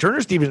me. Like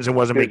Turner Stevenson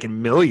wasn't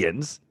making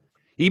millions.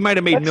 He might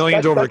have made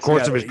millions over the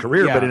course of his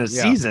career, but in a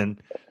season.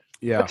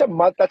 Yeah.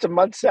 That's a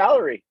month's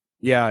salary.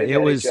 Yeah.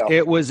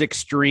 It was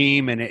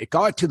extreme. And it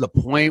got to the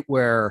point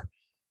where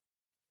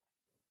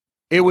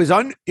it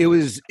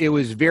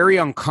was very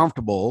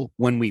uncomfortable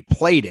when we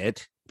played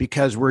it,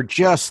 because we're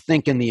just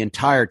thinking the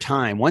entire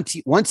time.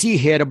 Once he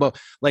hit about,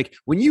 like,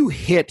 when you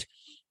hit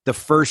the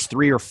first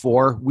 3 or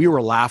 4, we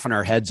were laughing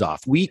our heads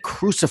off. We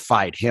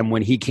crucified him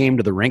when he came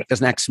to the rink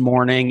this next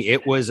morning.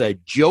 It was a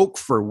joke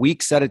for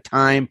weeks at a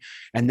time.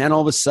 And then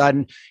all of a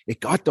sudden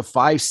it got to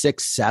 5,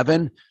 6,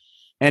 7.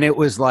 And it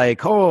was like,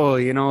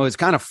 it's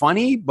kind of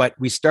funny, but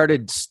we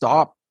started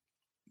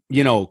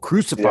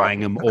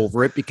crucifying him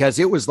over it, because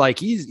it was like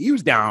he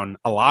was down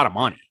a lot of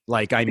money.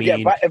 Like, by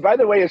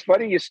the way, it's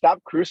funny you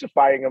stop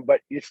crucifying him,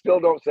 but you still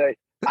don't say,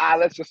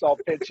 let's just all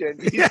pitch in.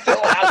 You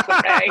still have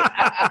to pay.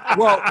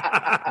 Well,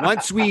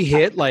 once we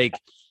hit like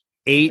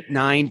 8,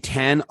 9,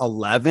 10,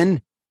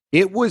 11,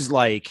 it was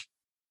like,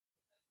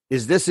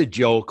 is this a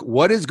joke?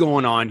 What is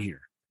going on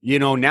here?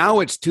 Now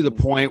it's to the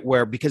point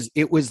where, because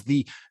it was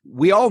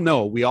we all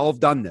know, we all have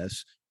done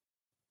this.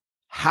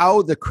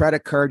 How the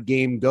credit card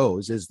game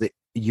goes is that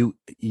you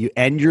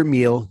end your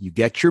meal, you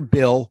get your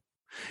bill,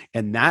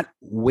 and that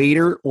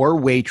waiter or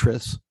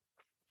waitress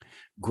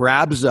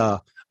grabs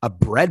a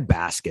bread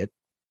basket,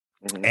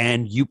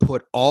 and you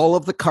put all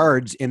of the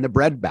cards in the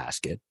bread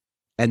basket,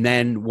 and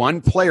then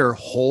one player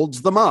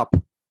holds them up,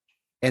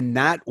 and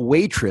that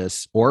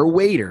waitress or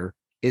waiter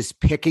is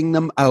picking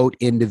them out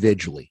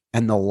individually,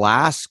 and the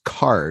last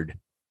card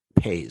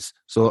pays.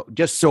 So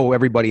just so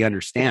everybody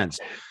understands,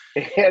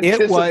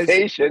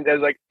 Anticipation. I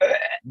was like,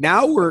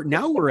 now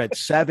we're at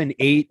 7,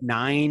 8,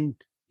 9,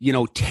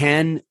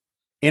 10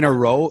 in a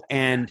row,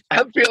 and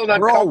I'm feeling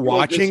we're all uncomfortable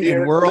watching, just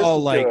and we're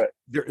all listening like, to it.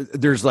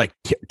 there's like,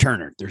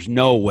 Turner, there's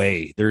no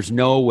way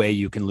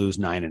you can lose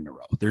 9 in a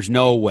row. There's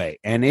no way.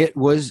 And it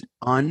was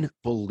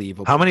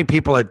unbelievable. How many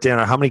people at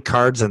dinner? How many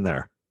cards in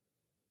there?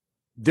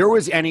 There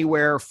was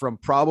anywhere from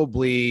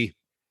probably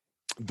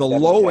the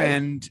low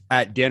end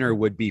at dinner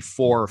would be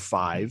 4 or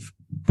 5,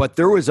 but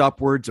there was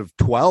upwards of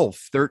 12,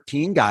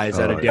 13 guys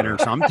at a dinner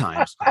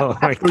sometimes. Oh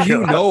my So God.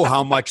 you know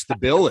how much the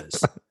bill is.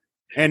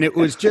 And it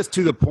was just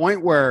to the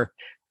point where,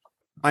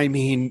 I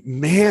mean,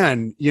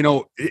 man,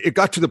 it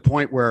got to the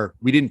point where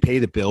we didn't pay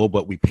the bill,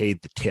 but we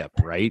paid the tip,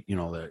 right?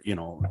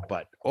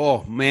 But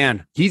oh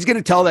man, he's going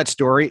to tell that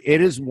story.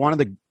 It's one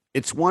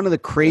of the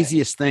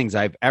craziest things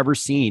I've ever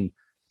seen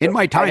in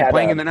my time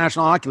playing in the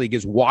National Hockey League,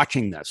 is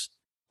watching this.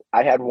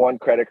 I had one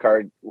credit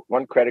card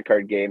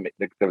game.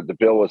 The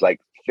bill was like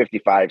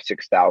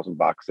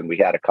 $6,000, and we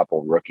had a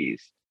couple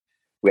rookies.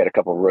 We had a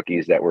couple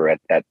rookies that were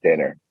at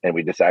dinner, and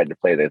we decided to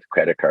play the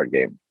credit card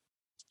game.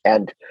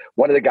 And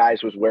one of the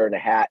guys was wearing a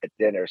hat at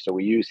dinner, so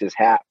we used his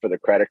hat for the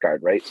credit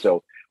card, right?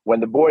 So when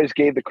the boys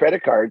gave the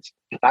credit cards,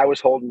 I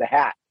was holding the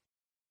hat,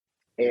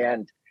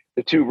 and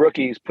the two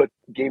rookies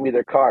gave me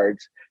their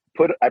cards.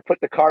 I put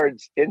the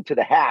cards into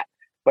the hat,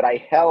 but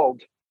I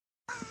held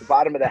the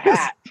bottom of the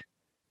hat.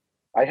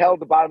 I held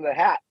the bottom of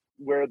the hat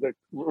where the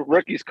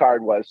rookie's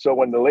card was. So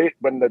when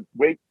the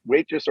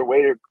waitress or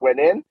waiter went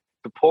in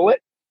to pull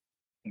it,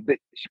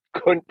 she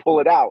couldn't pull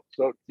it out.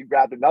 So she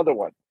grabbed another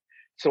one.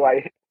 So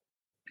I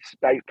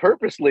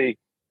purposely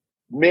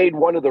made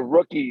one of the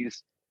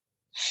rookies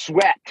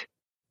sweat,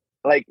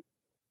 like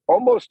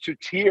almost to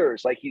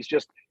tears. Like he's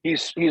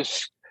in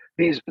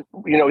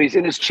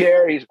his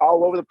chair. He's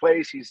all over the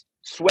place. He's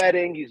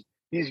sweating.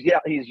 He's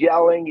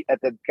yelling at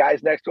the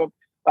guys next to him.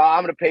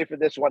 I'm going to pay for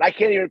this one. I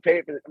can't even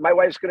pay for this. My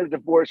wife's going to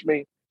divorce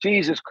me.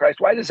 Jesus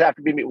Christ. Why does it have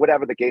to be me?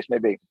 Whatever the case may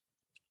be.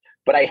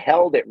 But I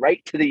held it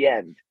right to the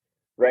end,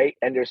 right?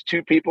 And there's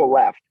 2 people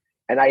left.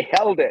 And I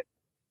held it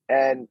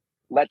and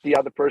let the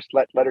other person,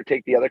 let her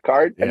take the other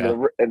card. Yeah.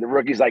 And the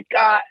rookie's like,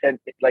 God, and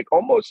like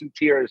almost in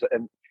tears.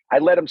 And I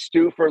let him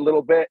stew for a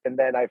little bit. And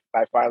then I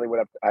finally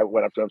went up to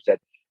him and said,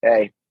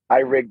 hey, I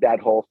rigged that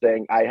whole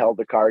thing. I held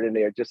the card in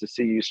there just to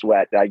see you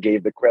sweat. I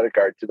gave the credit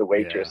card to the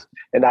waitress,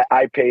 and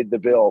I paid the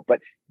bill. But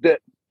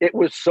it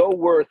was so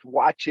worth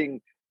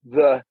watching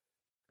the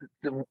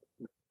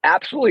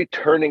absolutely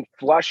turning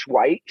flush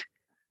white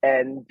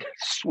and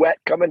sweat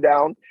coming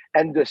down,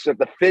 and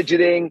the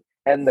fidgeting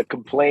and the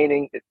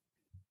complaining.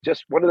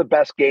 Just one of the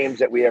best games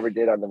that we ever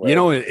did on the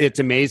road. It's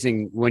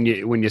amazing when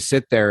you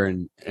sit there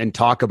and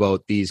talk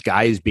about these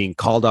guys being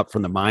called up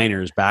from the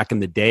minors back in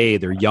the day.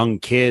 They're young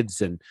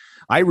kids. And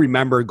I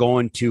remember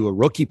going to a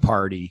rookie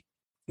party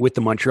with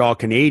the Montreal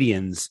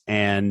Canadiens.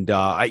 And,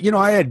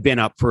 I had been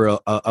up for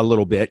a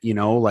little bit,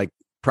 like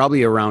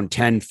probably around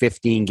 10,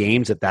 15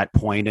 games at that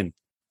point. And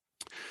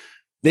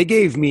they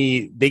gave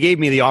me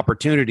the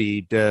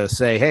opportunity to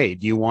say, hey,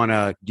 do you want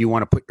to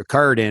put your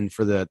card in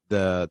for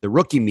the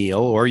rookie meal,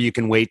 or you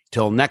can wait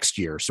till next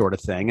year, sort of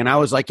thing. And I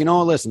was like,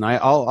 listen,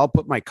 I'll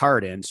put my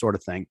card in, sort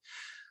of thing.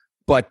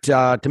 But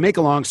to make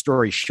a long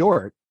story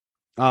short,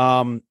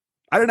 I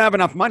didn't have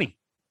enough money.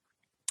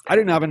 I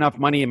didn't have enough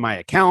money in my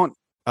account.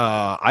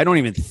 I don't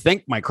even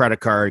think my credit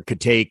card could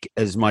take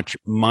as much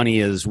money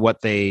as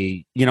what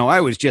they,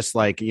 I was just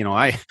like,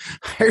 I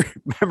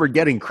remember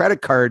getting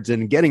credit cards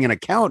and getting an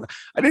account.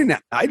 I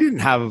didn't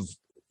have,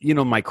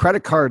 my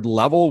credit card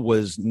level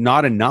was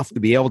not enough to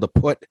be able to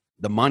put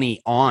the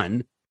money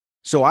on.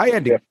 So I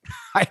had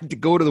to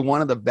go to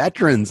one of the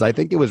veterans. I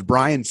think it was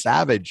Brian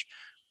Savage,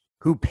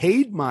 who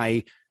paid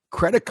my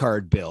credit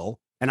card bill.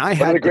 And I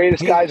had one of the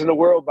greatest guys in the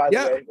world, by the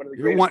way. One of the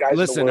greatest guys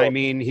listen, in the world. I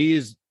mean,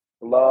 he's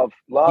love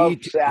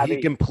Savvy.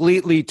 He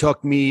completely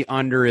took me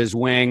under his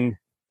wing.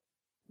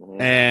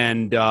 Mm-hmm.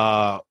 And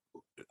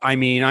I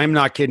mean, I'm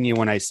not kidding you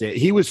when I say it.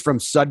 He was from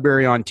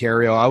Sudbury,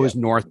 Ontario. I was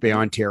North Bay,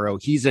 Ontario.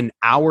 He's an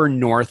hour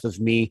north of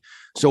me.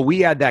 So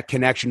we had that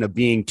connection of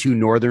being 2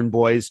 northern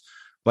boys.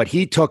 But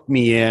he took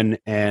me in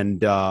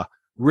and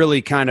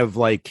really kind of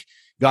like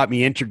got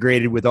me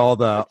integrated with all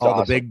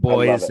the big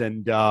boys.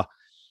 And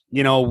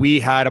we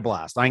had a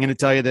blast. I'm going to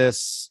tell you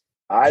this.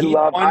 He's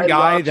one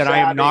guy that I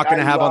am not going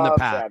to have on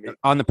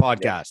the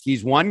podcast. Yeah.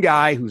 He's one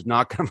guy who's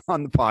not going to be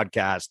on the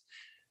podcast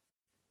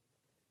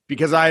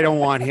because I don't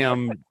want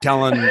him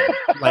telling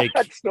like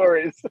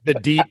stories, the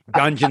deep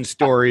dungeon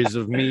stories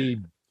of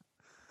me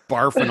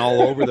barfing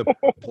all over the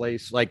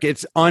place. Like,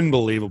 it's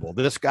unbelievable.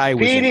 This guy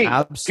was an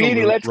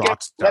absolute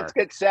rock star. Let's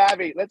get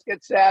Savvy. Let's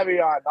get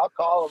Savvy on. I'll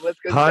call him. Let's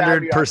get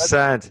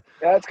 100%.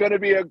 That's going to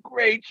be a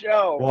great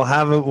show. We'll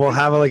have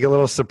like a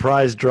little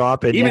surprise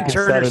drop. And even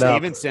Turner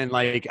Stevenson.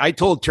 Like, I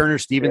told Turner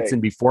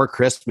Stevenson before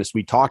Christmas,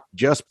 we talked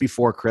just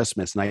before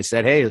Christmas, and I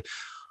said, hey,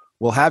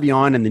 we'll have you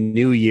on in the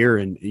new year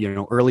and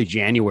early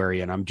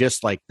January. And I'm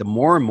just like, the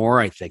more and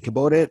more I think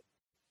about it,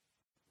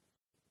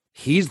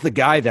 he's the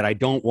guy that I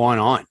don't want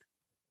on.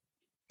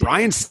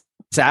 Brian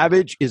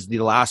Savage is the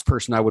last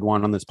person I would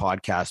want on this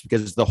podcast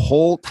because the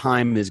whole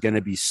time is going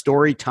to be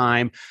story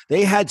time.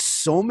 They had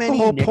so many. The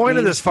whole point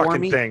of this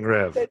fucking thing,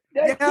 Riv.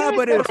 Yeah,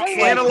 but it's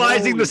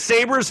analyzing the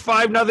Sabres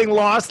 5-0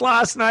 loss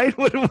last night.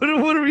 What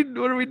are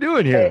we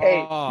doing here?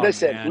 Hey,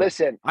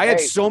 listen. I had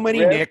so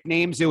many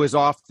nicknames; it was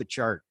off the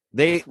chart.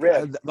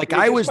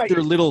 I was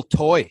their little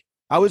toy.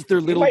 I was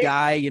their little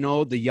guy,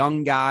 the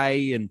young guy,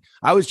 and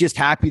I was just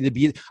happy to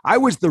be. I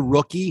was the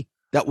rookie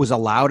that was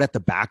allowed at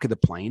the back of the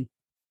plane.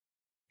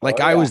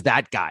 I was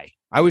that guy.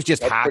 I was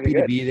just happy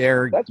to be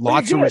there.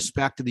 Lots of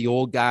respect to the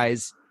old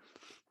guys.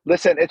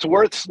 Listen, it's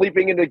worth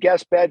sleeping in the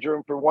guest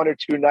bedroom for 1 or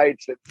 2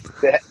 nights to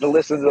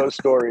listen to those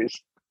stories.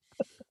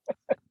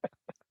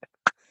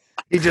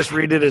 He just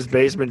redid his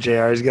basement,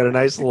 JR. He's got a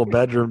nice little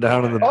bedroom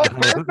down in the. Oh,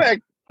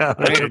 perfect.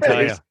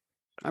 Perfect.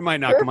 I might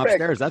knock him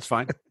upstairs. That's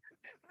fine.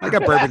 I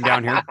got bourbon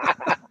down here.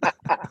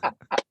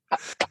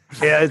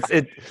 Yeah,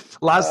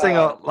 last thing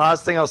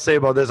I'll say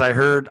about this. I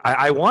heard.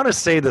 I want to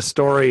say the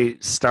story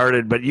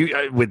started, but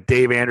with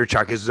Dave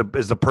Andreychuk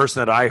is the person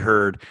that I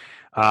heard,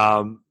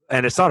 and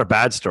it's not a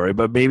bad story,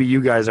 but maybe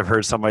you guys have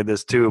heard something like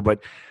this too.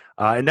 But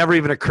it never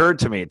even occurred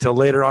to me until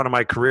later on in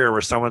my career,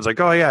 where someone's like,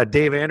 "Oh yeah,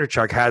 Dave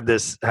Andreychuk had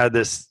this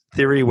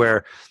theory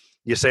where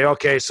you say,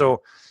 okay,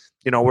 so."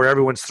 Where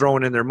everyone's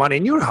throwing in their money,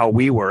 and you know how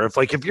we were.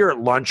 If you're at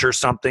lunch or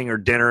something or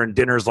dinner, and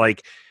dinner's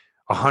like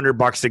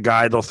 $100 a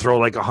guy, they'll throw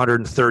like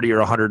 130 or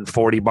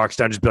 140 bucks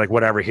down. Just be like,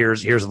 whatever.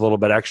 Here's a little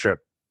bit extra.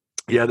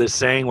 Yeah, this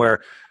saying where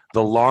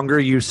the longer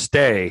you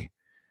stay,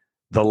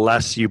 the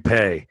less you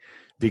pay,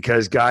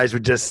 because guys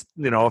would just,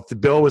 if the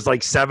bill was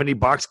like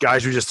 $70,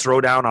 guys would just throw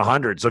down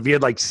 100. So if you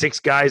had like 6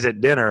 guys at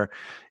dinner,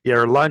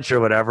 or lunch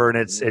or whatever, and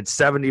it's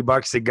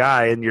 $70 a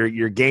guy, and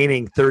you're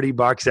gaining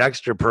 $30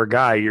 extra per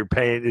guy, you're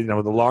paying.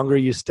 The longer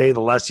you stay,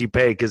 the less you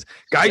pay, because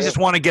guys just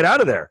want to get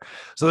out of there.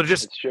 So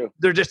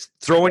they're just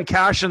throwing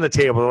cash on the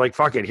table. They're like,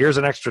 fuck it, here's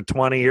an extra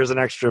 20, here's an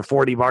extra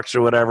 $40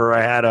 or whatever.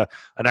 I had an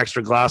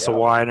extra glass of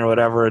wine or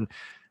whatever, and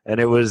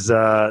it was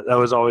that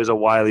was always a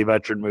wily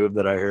veteran move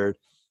that I heard.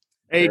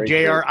 Hey,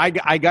 JR,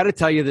 I got to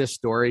tell you this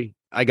story.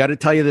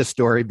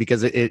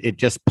 Because it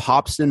just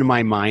pops into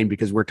my mind,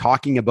 because we're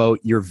talking about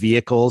your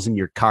vehicles and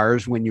your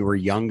cars when you were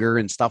younger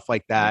and stuff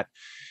like that,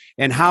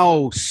 and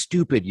how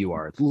stupid you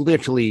are.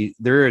 Literally,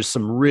 there is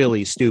some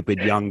really stupid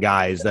young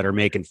guys that are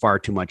making far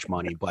too much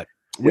money. But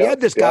we had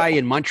this guy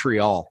in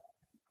Montreal.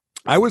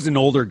 I was an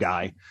older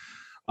guy,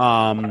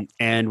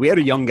 and we had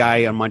a young guy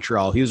in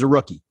Montreal. He was a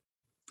rookie,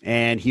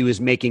 and he was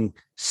making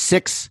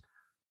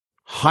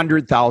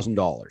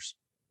 $600,000.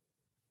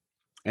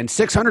 And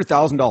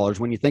 $600,000,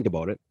 when you think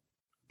about it,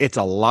 it's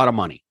a lot of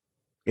money.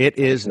 It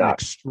is an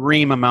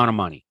extreme amount of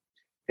money.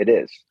 It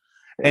is.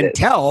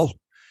 Until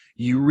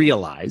you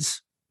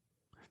realize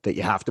that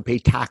you have to pay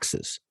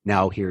taxes.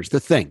 Now, here's the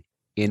thing.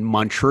 In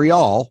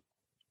Montreal,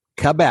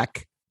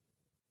 Quebec,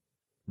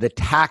 the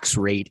tax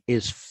rate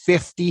is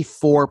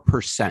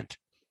 54%.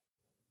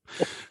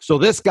 So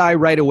this guy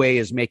right away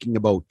is making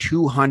about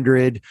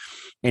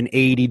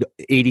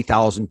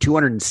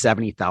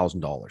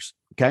 $270,000.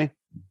 Okay.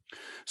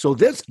 So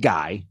this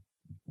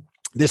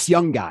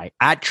young guy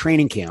at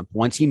training camp,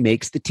 once he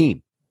makes the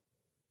team,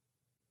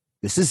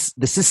 this is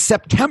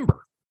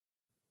September,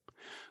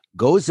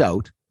 goes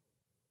out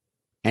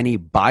and he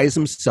buys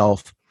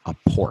himself a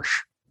Porsche.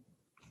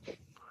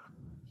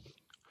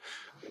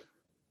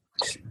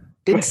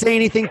 Didn't say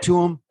anything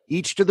to him.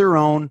 Each to their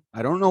own.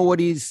 I don't know what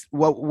he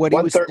was.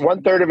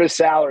 One third of his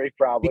salary,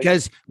 probably.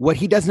 Because what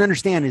he doesn't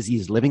understand is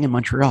he's living in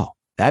Montreal.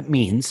 That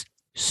means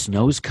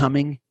snow's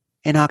coming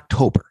in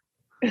October.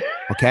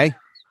 Okay?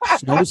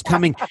 Snow's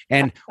coming,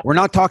 and we're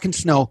not talking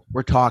snow.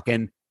 We're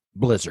talking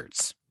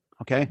blizzards.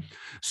 Okay?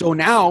 So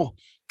now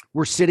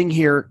we're sitting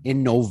here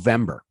in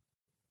November.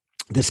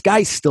 This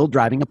guy's still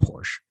driving a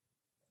Porsche.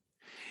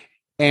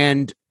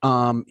 And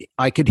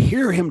I could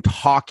hear him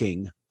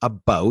talking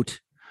about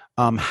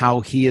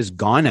how he has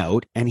gone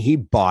out and he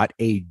bought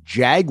a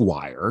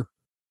Jaguar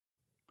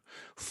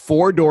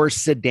 4-door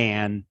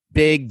sedan,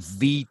 big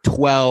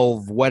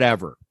V12,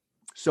 whatever.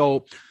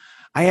 So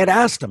I had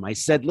asked him, I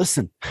said,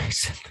 listen,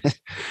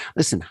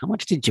 how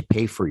much did you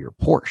pay for your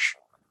Porsche?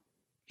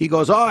 He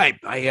goes, I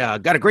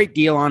got a great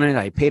deal on it.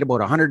 I paid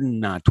about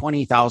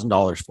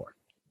 $120,000 for it.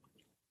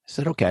 I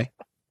said, okay.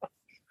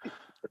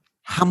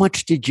 How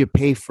much did you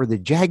pay for the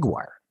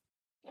Jaguar?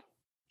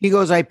 He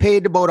goes, I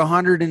paid about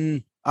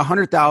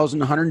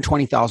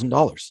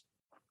 $120,000.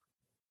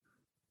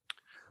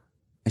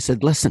 I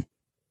said, listen,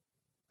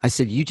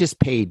 you just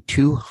paid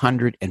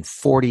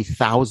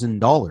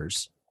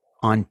 $240,000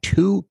 on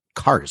 2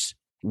 cars.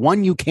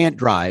 One you can't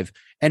drive,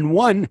 and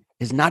one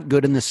is not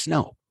good in the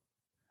snow.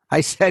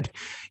 I said,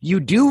 you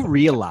do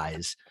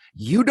realize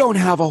you don't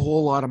have a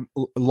lot of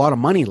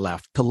money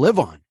left to live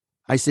on.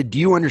 I said, do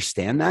you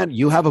understand that?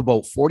 You have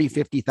about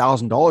 $40,000,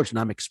 $50,000, and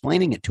I'm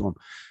explaining it to him.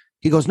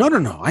 He goes,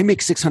 no, I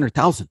make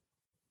 $600,000.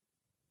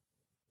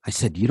 I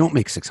said, you don't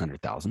make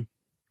 $600,000.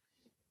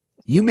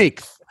 You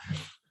make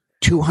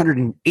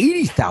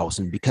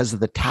 $280,000 because of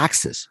the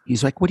taxes.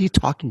 He's like, what are you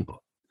talking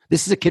about?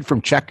 This is a kid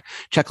from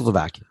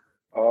Czechoslovakia.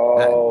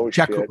 Oh,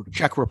 Czech Republic.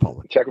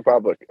 Czech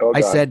Republic. Oh,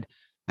 I said,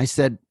 I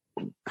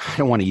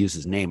don't want to use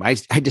his name. I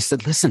just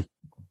said, listen,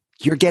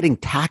 you're getting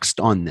taxed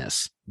on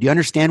this. Do you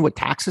understand what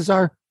taxes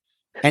are?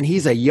 And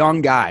he's a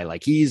young guy,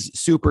 like he's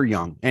super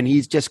young. And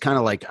he's just kind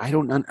of like, I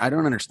don't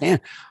understand.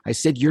 I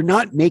said, you're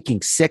not making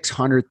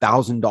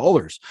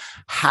 $600,000.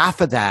 Half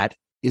of that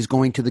is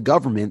going to the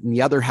government and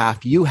the other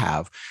half you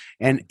have.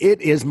 And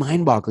it is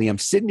mind-boggling. I'm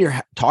sitting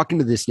here talking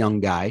to this young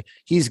guy.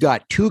 He's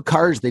got 2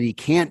 cars that he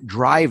can't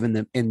drive in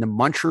the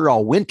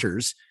Montreal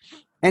winters.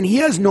 And he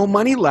has no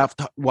money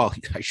left. Well,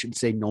 I shouldn't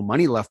say no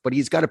money left, but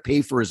he's got to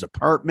pay for his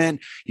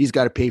apartment. He's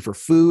got to pay for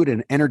food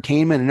and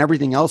entertainment and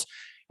everything else.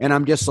 And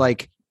I'm just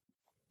like,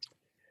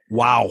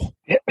 wow.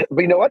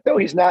 But you know what, though?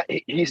 He's not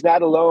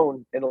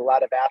alone in a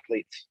lot of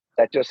athletes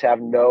that just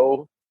have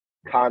no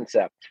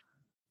concept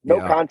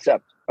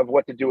of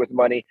what to do with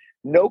money,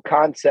 no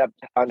concept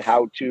on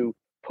how to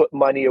put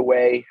money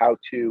away, how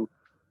to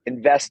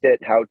invest it,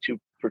 how to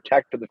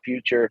protect for the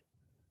future.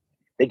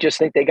 They just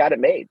think they got it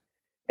made.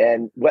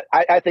 And what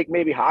I think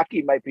maybe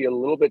hockey might be a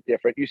little bit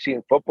different. You see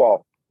in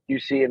football, you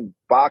see in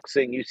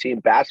boxing, you see in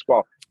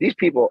basketball. These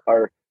people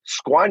are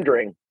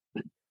squandering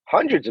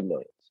hundreds of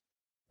millions,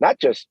 not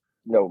just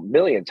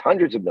millions,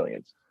 hundreds of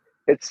millions.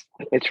 It's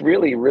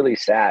really, really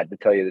sad, to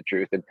tell you the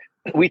truth. And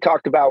we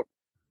talked about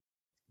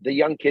the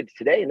young kids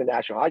today in the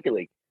National Hockey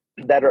League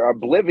that are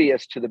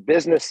oblivious to the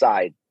business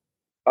side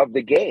of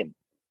the game.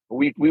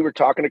 We were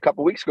talking a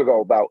couple weeks ago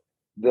about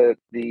the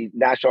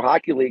National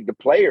Hockey League, the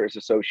Players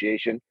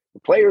Association. The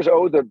players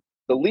owe the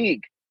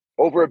league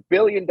over $1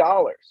 billion.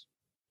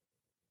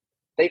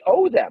 They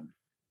owe them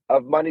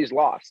of monies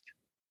lost,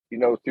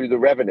 through the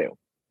revenue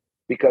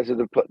because of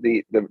the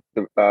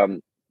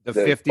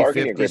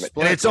 50-50 split.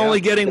 And it's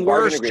only getting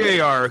worse,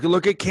 JR.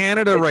 Look at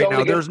Canada right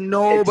now. There's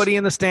nobody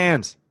in the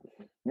stands.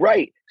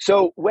 Right.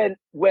 So when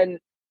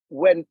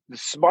the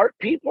smart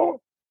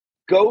people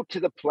go to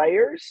the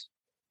players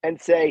and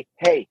say,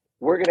 hey,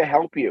 we're going to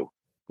help you.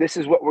 This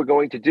is what we're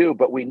going to do,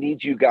 but we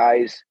need you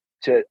guys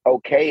to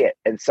okay it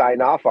and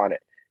sign off on it.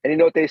 And you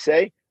know what they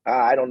say?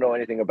 I don't know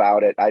anything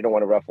about it. I don't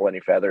want to ruffle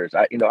any feathers.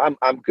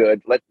 I'm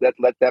good. Let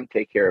them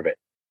take care of it.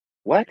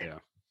 What? Yeah.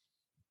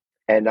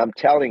 And I'm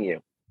telling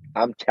you,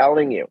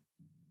 the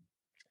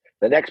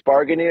next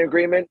bargaining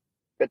agreement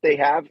that they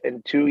have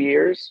in 2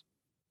 years,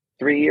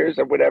 3 years,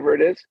 or whatever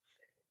it is,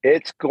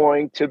 it's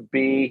going to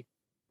be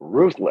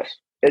ruthless.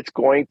 It's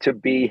going to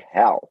be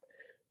hell,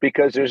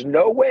 because there's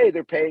no way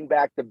they're paying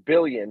back the $1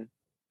 billion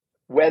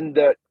when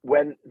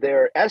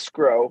their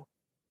escrow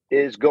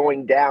is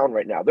going down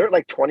right now. They're at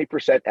like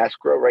 20%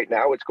 escrow right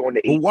now. It's going to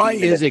 18. Well, why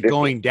is it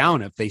going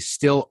down if they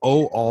still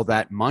owe all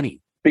that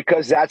money?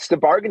 Because that's the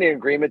bargaining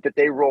agreement that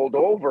they rolled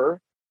over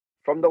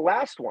from the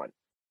last one.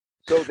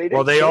 So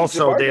they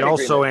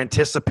also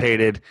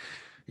anticipated,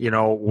 they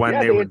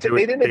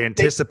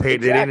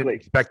didn't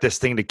expect this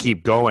thing to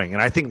keep going.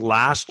 And I think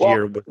last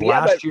year,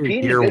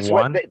 year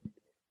one.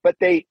 But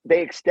they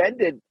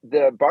extended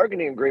the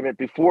bargaining agreement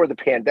before the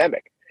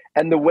pandemic.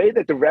 And the way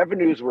that the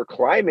revenues were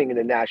climbing in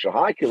the National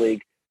Hockey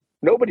League,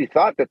 nobody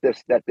thought that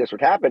this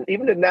would happen.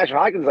 Even the National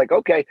Hockey League is like,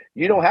 okay,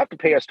 you don't have to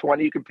pay us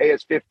 20, you can pay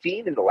us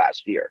 15 in the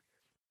last year.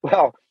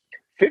 Well,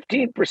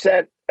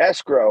 15%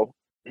 escrow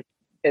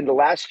in the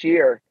last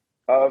year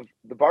of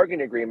the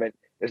bargaining agreement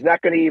is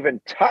not going to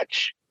even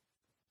touch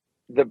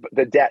the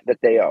debt that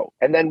they owe.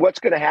 And then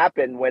what's going to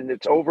happen when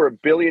it's over $1.5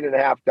 billion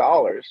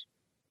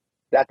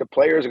that the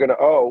players are going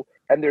to owe,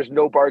 and there's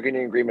no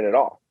bargaining agreement at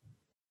all?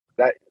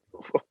 That,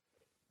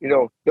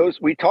 those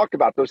we talked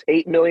about, those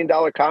 $8 million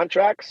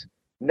contracts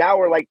now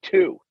are like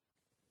 2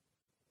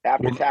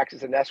 after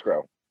taxes and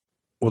escrow.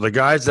 Well, the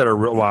guys that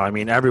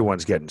are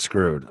everyone's getting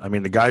screwed. I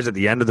mean, the guys at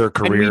the end of their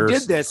careers, and we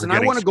did this, and I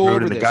want to go over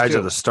this. The guys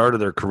at the start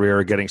of their career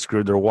are getting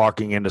screwed. They're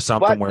walking into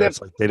something where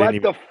it's like they didn't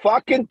even. But the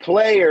fucking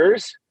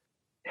players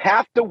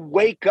have to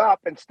wake up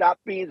and stop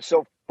being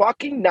so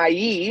fucking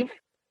naive.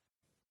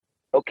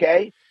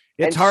 Okay,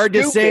 it's hard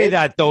to say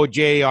that though,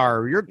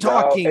 JR. You're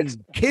talking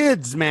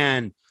kids,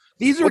 man.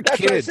 These are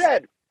kids. What I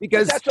said.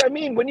 Because that's what I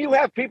mean. When you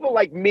have people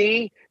like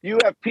me, you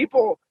have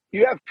people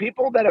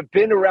that have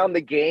been around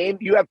the game.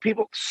 You have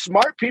people,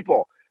 smart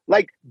people,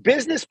 like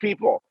business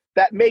people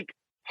that make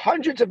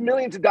hundreds of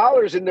millions of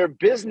dollars in their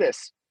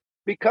business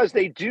because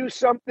they do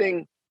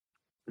something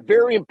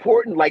very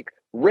important, like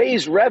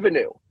raise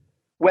revenue.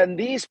 When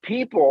these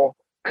people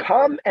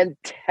come and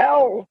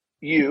tell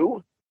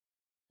you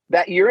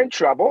that you're in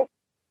trouble,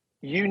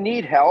 you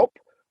need help,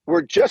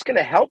 we're just going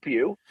to help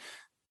you,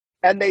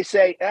 and they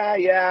say,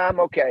 yeah, I'm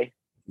okay.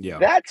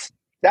 Yeah,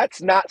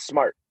 that's not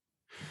smart.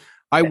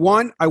 I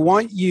want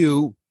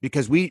you,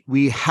 because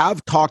we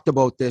have talked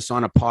about this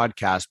on a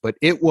podcast, but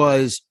it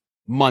was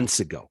months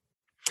ago.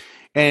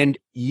 And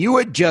you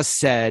had just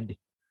said,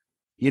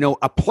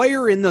 a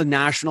player in the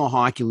National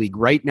Hockey League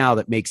right now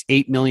that makes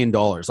 $8 million,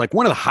 like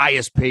one of the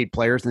highest paid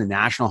players in the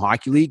National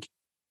Hockey League,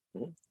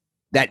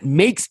 that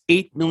makes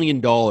 $8 million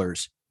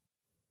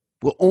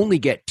will only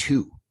get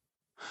 2.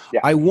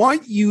 Yeah. I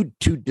want you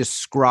to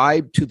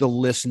describe to the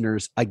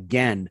listeners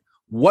again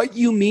what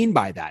you mean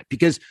by that,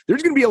 because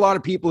there's going to be a lot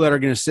of people that are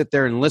going to sit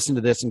there and listen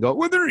to this and go,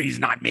 well, he's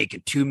not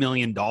making $2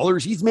 million.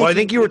 He's making. Well, I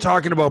think you were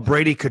talking about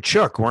Brady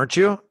Tkachuk, weren't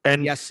you?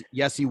 And yes,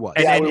 he was.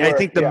 And, we I were,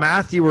 think the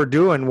math you were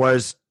doing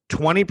was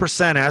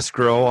 20%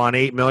 escrow on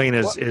 $8 million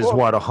is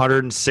what,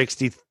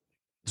 160.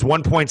 It's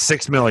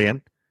 1.6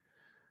 million,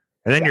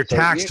 and then you're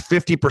taxed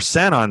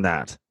 50% on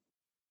that.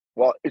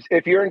 Well,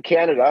 if you're in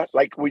Canada,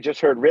 like we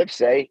just heard Riv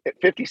say,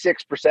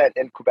 56%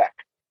 in Quebec,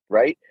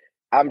 right?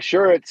 I'm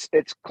sure it's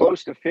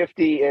close to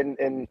 50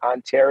 in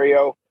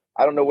Ontario.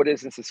 I don't know what it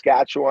is in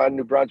Saskatchewan,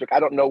 New Brunswick.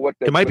 I don't know what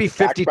it might be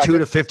 52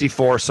 to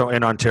 54. So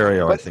in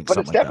Ontario, I think, but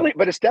it's definitely,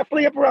 but it's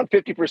definitely up around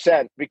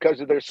 50%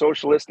 because of their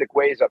socialistic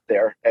ways up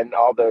there and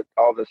all the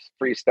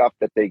free stuff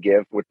that they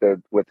give with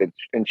the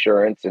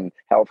insurance and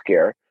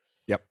healthcare.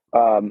 Yep.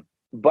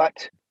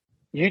 But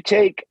you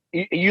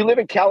live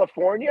in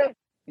California.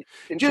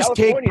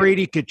 Take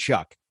Brady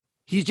Tkachuk.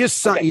 He's just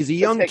signed. Okay, he's a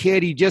young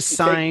kid. He just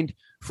signed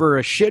for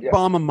a shit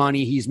bomb of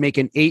money. He's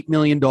making $8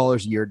 million a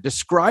year.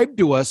 Describe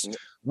to us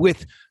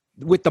with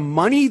the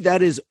money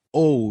that is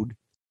owed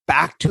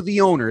back to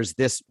the owners,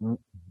 this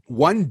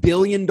 $1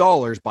 billion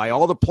by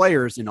all the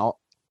players and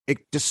all.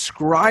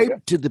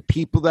 Describe to the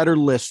people that are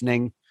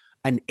listening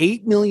an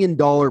 $8 million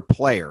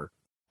player.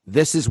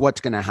 This is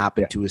what's going to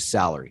happen to his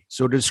salary.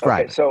 So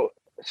describe it. So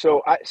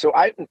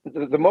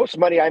the most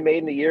money I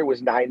made in a year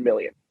was $9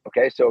 million.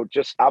 Okay, so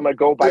I'm gonna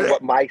go by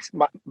what my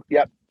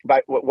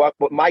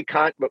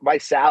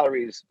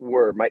salaries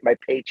were, my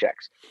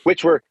paychecks,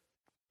 which were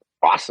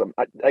awesome.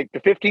 Like the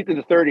 15th and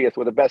the 30th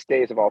were the best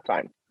days of all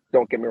time.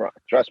 Don't get me wrong,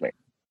 trust me.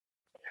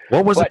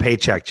 What was a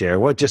paycheck,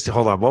 Jared?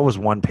 Hold on. What was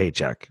one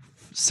paycheck?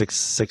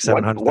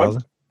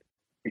 700,000.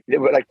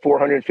 It was like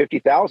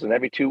 450,000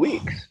 every 2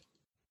 weeks.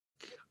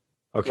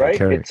 Okay, right?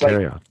 Carry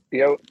on.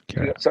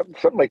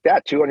 Something like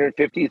that,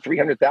 250,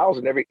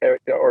 300,000 every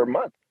or a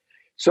month.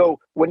 So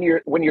when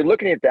you're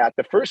looking at that,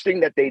 the first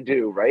thing that they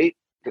do, right?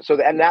 So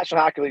the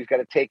National Hockey League's got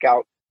to take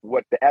out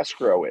what the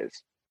escrow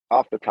is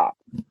off the top.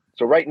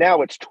 So right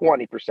now it's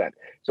 20%.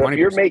 So 20%. If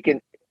you're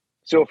making,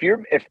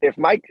 if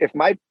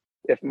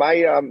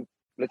my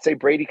let's say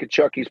Brady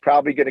Tkachuk, he's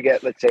probably going to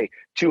get, let's say,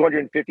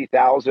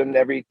 250,000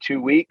 every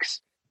 2 weeks.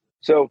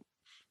 So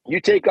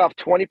you take off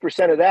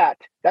 20% of that,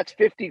 that's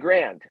 50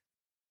 grand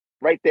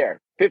right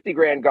there. 50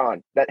 grand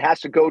gone. That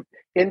has to go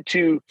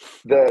into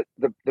the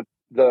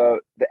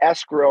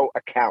escrow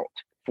account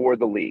for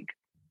the league.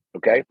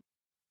 Okay.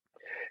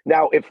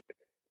 Now,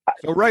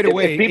 right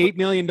away, $8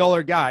 million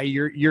guy,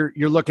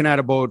 you're looking at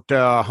about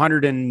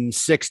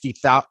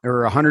 160,000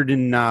 or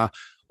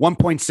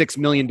 $1.6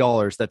 million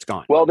that's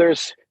gone. Well,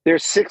 there's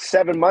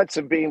 6-7 months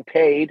of being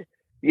paid.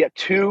 You get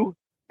 2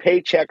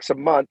 paychecks a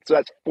month, so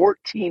that's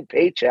 14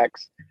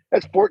 paychecks.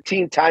 That's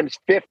 14 times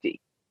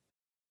 50,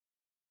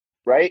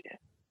 right?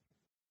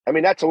 I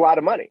mean, that's a lot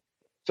of money.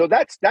 So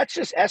that's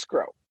just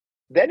escrow.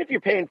 Then if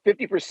you're paying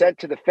 50%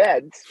 to the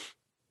feds,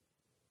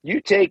 you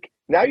take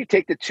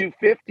the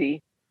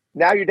 250,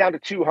 now you're down to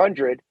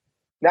 200.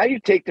 Now you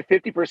take the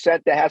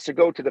 50% that has to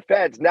go to the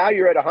feds. Now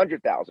you're at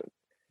 100,000.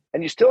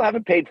 And you still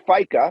haven't paid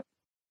FICA,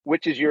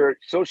 which is your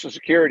Social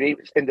Security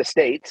in the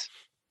States.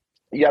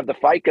 You have the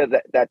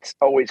FICA that's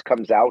always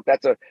comes out.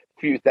 That's a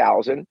few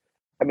thousand.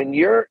 I mean,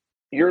 you're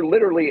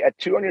literally at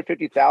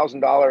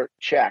 $250,000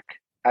 check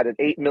at an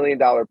 $8 million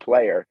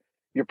player.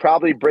 You're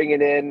probably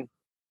bringing in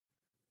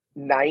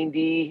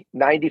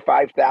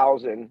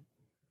 95,000,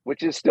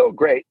 which is still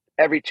great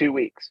every 2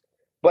 weeks.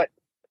 But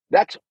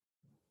that's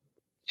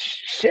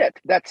shit.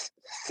 That's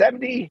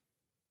 25%,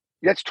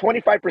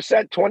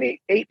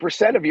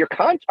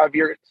 28% of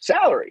your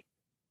salary.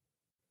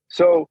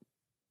 So,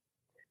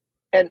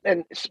 and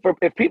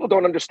if people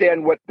don't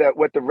understand what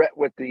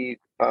the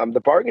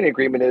bargaining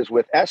agreement is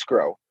with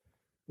escrow,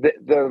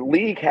 the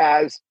league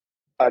has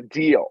a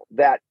deal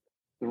that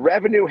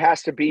revenue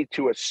has to be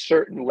to a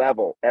certain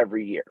level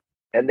every year.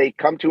 And they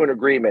come to an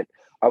agreement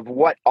of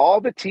what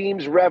all the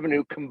teams'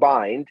 revenue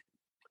combined,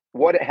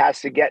 what it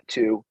has to get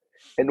to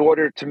in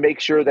order to make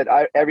sure that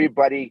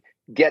everybody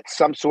gets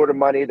some sort of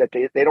money, that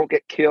they don't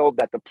get killed,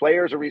 that the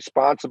players are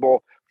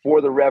responsible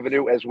for the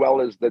revenue as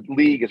well as the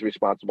league is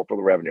responsible for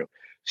the revenue.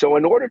 So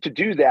in order to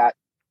do that,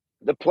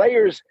 the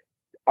players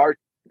are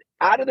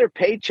out of their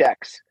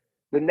paychecks.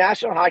 The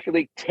National Hockey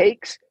League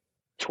takes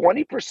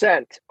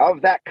 20%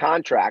 of that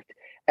contract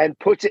and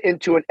puts it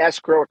into an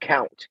escrow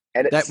account.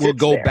 And that will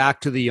go back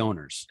to the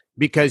owners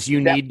because you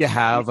need to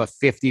have a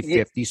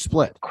 50-50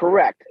 split.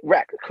 Correct.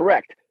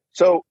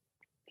 So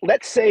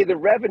let's say the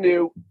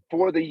revenue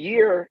for the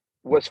year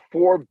was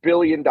 $4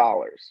 billion.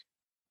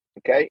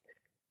 Okay.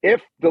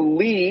 If the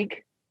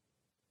league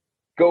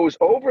goes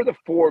over the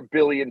 $4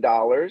 billion,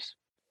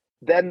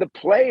 then the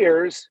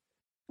players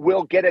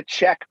will get a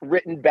check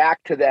written back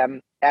to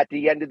them at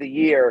the end of the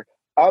year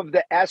of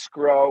the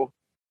escrow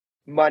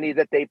money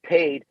that they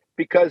paid,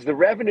 because the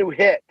revenue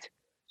hit,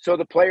 so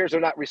the players are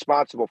not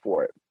responsible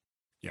for it.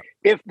 Yeah.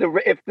 If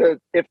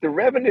the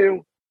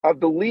revenue of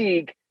the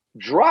league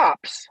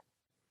drops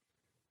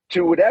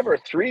to whatever,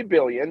 3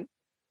 billion,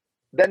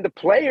 then the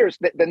players,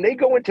 then they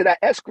go into that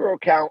escrow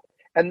account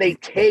and they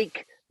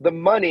take the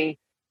money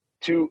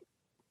to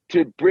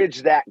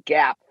bridge that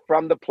gap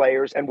from the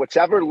players, and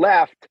whatever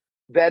left,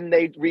 then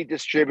they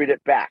redistribute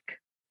it back.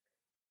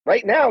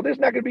 Right now, there's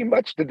not going to be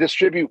much to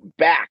distribute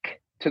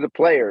back to the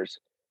players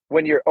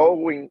when you're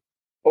owing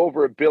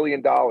over $1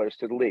 billion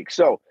to the league.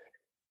 So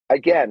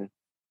again,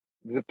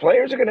 the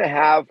players are going to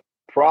have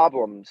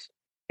problems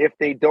if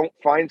they don't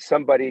find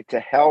somebody to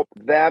help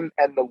them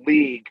and the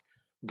league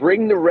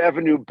bring the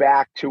revenue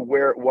back to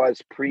where it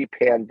was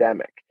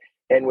pre-pandemic.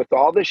 And with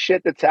all the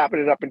shit that's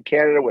happening up in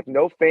Canada with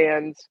no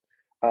fans,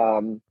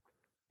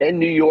 in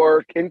New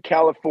York, in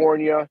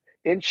California,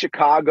 in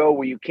Chicago,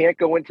 where you can't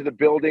go into the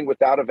building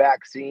without a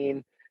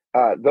vaccine,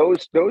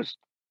 those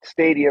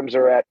stadiums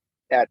are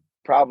at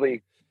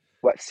probably,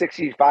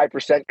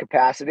 65%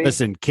 capacity?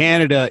 Listen,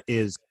 Canada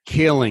is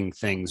killing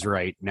things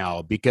right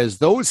now because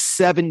those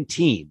 7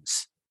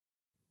 teams,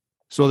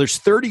 so there's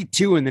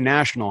 32 in the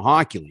National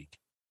Hockey League,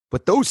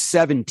 but those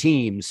 7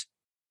 teams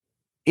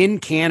in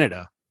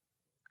Canada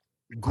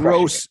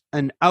gross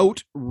an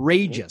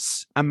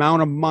outrageous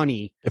amount of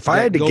money. If I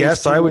had to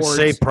guess, I would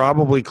say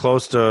probably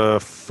close to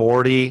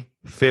 40,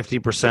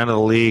 50% of the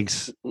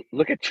league's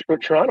Look at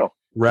Toronto.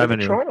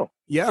 revenue. Look at Toronto.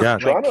 Yeah.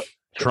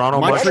 Toronto,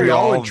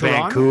 Montreal,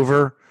 Montreal,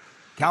 Vancouver,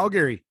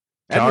 Calgary.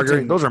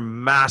 Calgary. Those are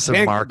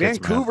massive markets,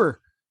 Vancouver. man.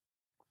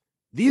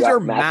 These are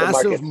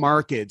massive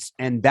markets.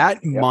 And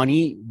that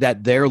money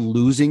that they're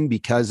losing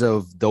because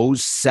of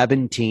those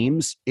 7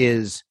 teams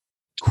is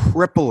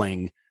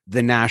crippling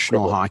the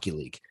National Hockey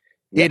League.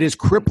 It is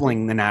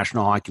crippling the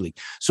National Hockey League.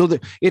 So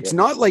it's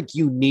not like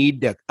you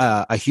need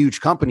a huge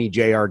company,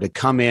 JR, to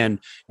come in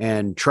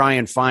and try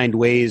and find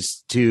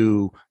ways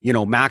to,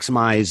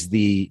 maximize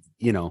the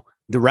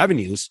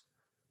revenues.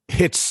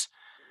 It's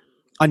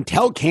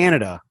until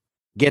Canada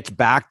gets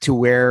back to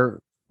where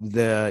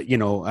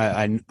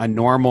a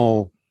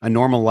normal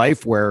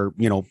life where,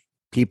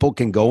 people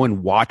can go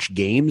and watch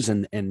games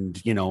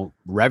and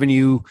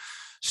revenue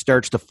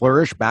starts to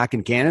flourish back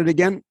in Canada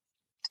again.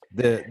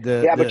 But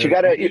you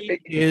gotta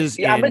is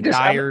in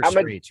dire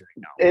straits right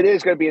now. It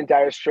is going to be in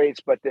dire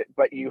straits, but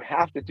you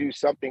have to do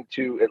something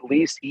to at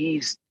least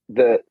ease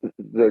the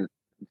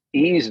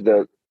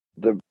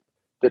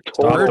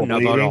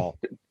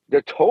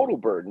total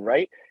burden,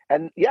 right?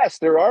 And yes,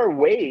 there are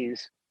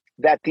ways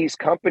that these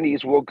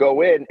companies will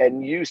go in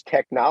and use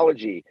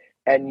technology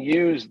and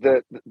use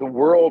the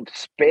world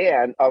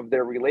span of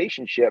their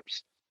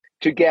relationships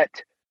to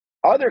get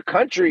other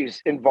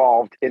countries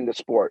involved in the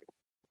sport.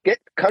 Get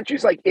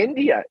countries like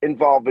India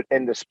involved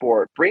in the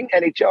sport. Bring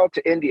NHL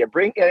to India.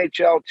 Bring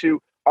NHL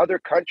to other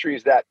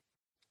countries that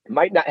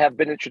might not have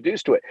been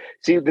introduced to it.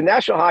 See, the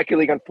National Hockey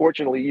League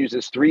unfortunately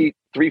uses three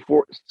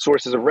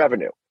sources of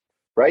revenue,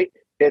 right?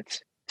 It's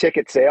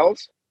ticket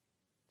sales,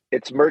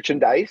 it's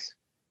merchandise,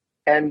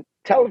 and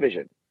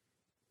television.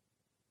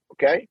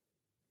 Okay?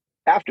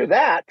 After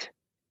that,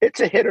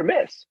 it's a hit or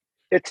miss.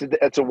 It's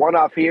a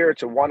one-off here,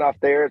 it's a one-off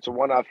there, it's a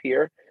one-off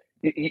here.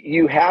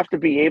 You have to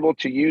be able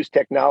to use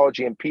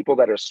technology and people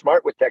that are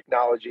smart with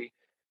technology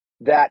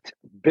that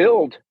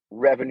build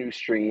revenue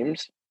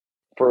streams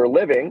for a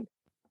living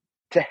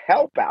to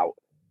help out,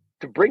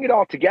 to bring it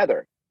all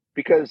together.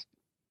 Because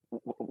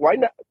why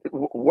not?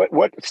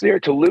 What's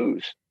there to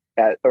lose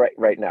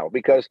right now?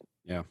 Because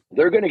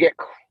they're going to get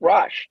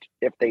crushed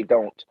if they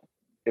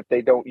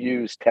don't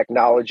use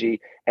technology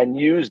and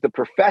use the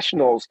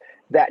professionals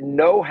that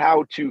know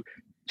how to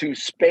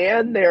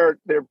span their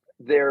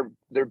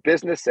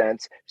business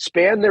sense,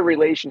 span their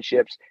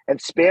relationships,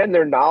 and span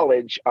their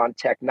knowledge on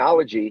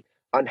technology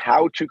on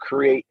how to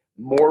create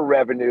more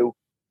revenue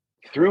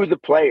through the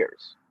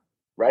players,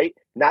 right?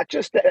 Not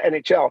just the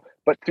NHL,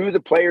 but through the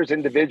players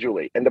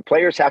individually. And the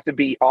players have to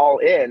be all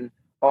in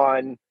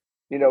on,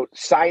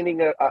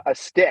 signing a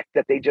stick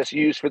that they just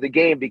used for the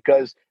game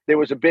because there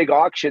was a big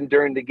auction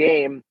during the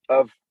game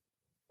of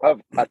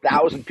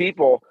 1,000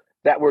 people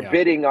that were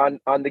bidding on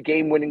the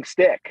game-winning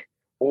stick,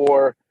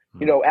 or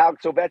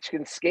Alex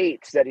Ovechkin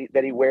skates that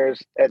he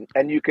wears,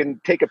 and you can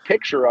take a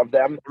picture of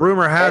them.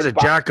 Rumor has it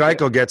Jack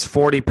Eichel gets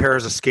 40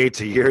 pairs of skates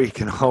a year. He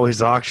can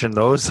always auction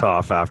those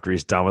off after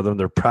he's done with them.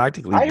 They're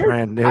practically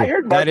brand new. I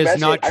heard that is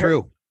not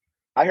true.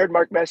 I heard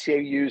Mark Messier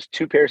use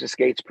 2 pairs of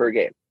skates per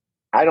game.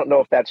 I don't know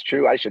if that's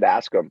true. I should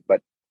ask him,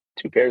 but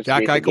 2 pairs of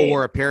skates. Jack Eichel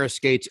wore a pair of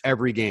skates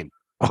every game.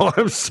 Oh,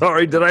 I'm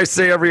sorry. Did I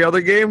say every other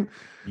game?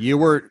 You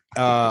were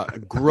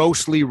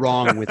grossly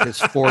wrong with his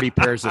 40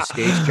 pairs of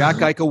skates. Jack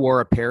Eichel wore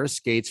a pair of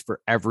skates for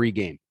every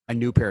game, a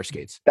new pair of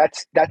skates.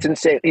 That's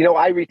insane.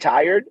 I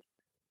retired.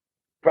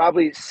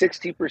 Probably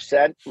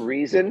 60%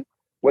 reason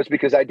was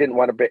because I didn't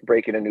want to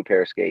break in a new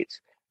pair of skates.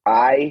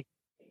 I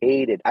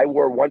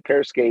wore 1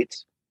 pair of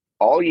skates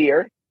all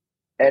year,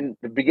 and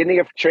the beginning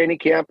of training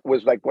camp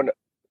was like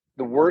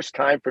the worst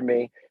time for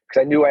me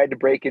because I knew I had to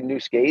break in new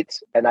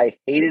skates, and I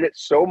hated it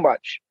so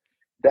much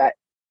that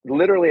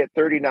literally at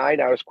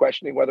 39, I was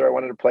questioning whether I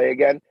wanted to play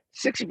again.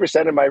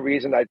 60% of my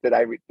reason that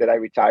I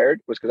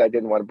retired was because I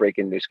didn't want to break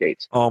in new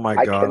skates. Oh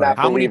my God!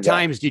 How many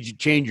times did you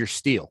change your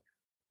steel?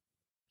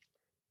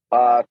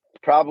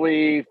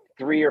 Probably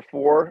three or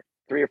four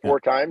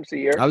times a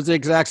year. I was the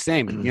exact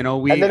same. You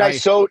know, and then I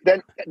sewed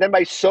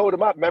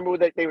them up. Remember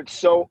that they would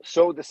sew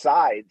the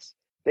sides.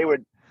 They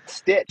would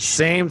stitch.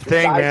 Same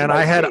thing, man.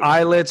 I had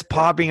eyelets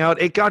popping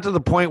out. It got to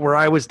the point where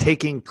I was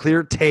taking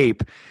clear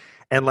tape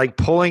and like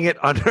pulling it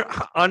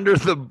under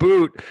the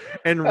boot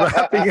and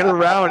wrapping it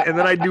around. And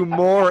then I do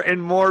more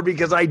and more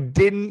because I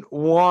didn't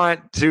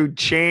want to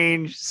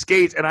change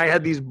skates. And I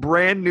had these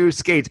brand new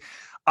skates.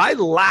 I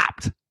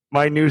lapped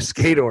my new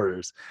skate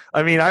orders.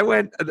 I mean, I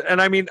went,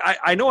 and I mean,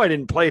 I know I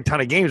didn't play a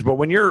ton of games, but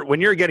when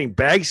you're getting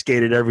bag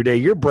skated every day,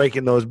 you're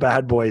breaking those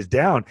bad boys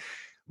down.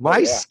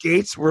 My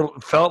skates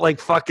felt like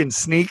fucking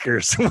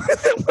sneakers.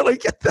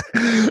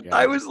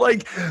 I was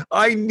like,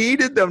 I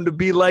needed them to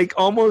be like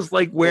almost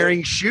like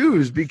wearing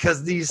shoes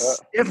because these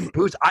stiff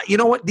boots. You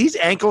know what? These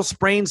ankle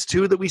sprains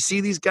too that we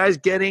see these guys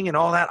getting and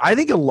all that. I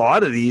think a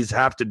lot of these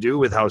have to do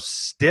with how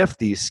stiff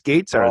these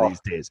skates are these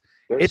days.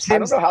 I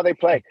don't know how they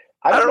play.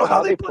 I don't know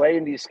how they play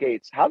in these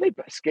skates. How they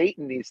skate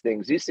in these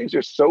things. These things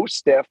are so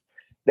stiff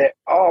that,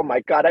 oh my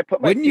God, I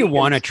put my Wouldn't you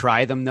want to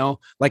try them though?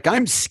 Like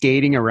I'm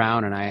skating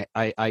around and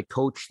I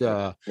coached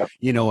a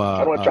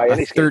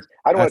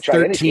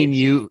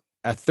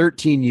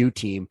 13U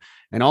team,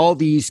 and all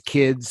these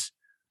kids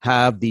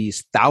have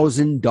these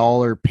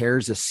 $1,000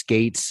 pairs of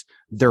skates.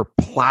 They're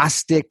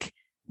plastic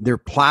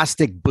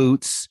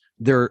boots.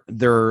 They're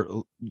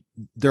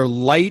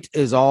light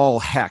as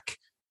all heck.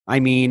 I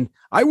mean,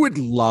 I would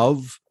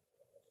love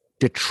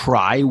to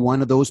try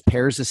one of those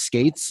pairs of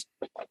skates.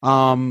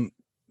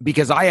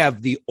 Because I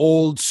have the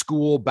old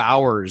school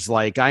Bowers.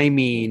 Like, I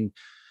mean,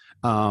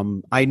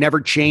 I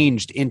never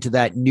changed into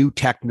that new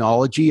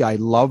technology. I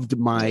loved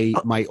my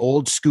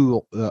old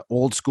school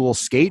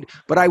skate,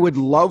 but I would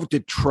love to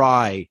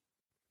try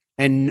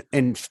and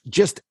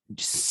just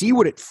see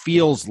what it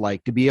feels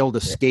like to be able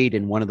to skate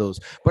in one of those.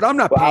 But I'm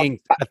not paying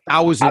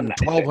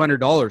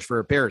 $1,200 for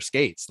a pair of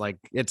skates. Like,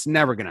 it's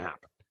never going to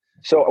happen.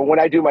 So when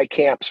I do my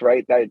camps,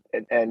 right, I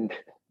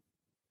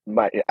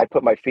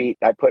put my feet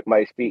in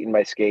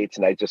my skates,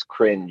 and I just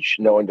cringe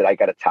knowing that I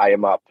got to tie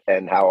them up,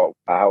 and how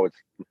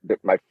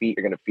my feet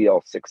are going to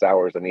feel 6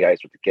 hours on the ice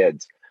with the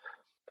kids.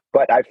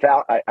 But I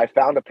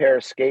found a pair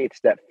of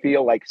skates that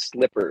feel like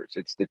slippers.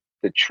 It's the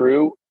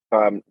true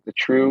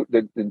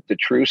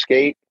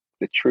skate,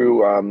 the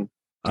true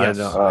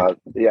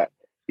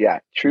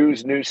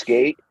True's new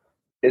skate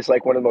is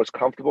like one of the most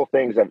comfortable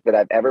things that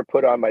I've ever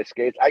put on my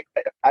skates.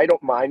 I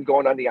don't mind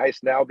going on the ice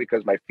now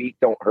because my feet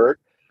don't hurt.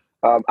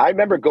 I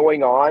remember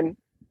going on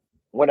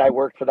when I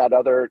worked for that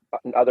other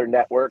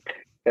network,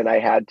 and I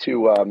had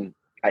to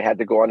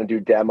go on and do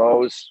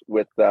demos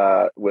with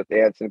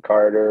Anson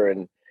Carter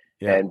and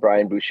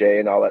Brian Boucher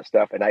and all that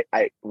stuff. And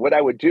what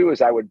I would do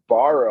is I would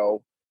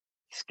borrow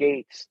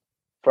skates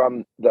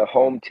from the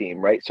home team,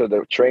 right? So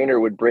the trainer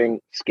would bring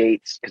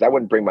skates, because I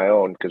wouldn't bring my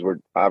own because we're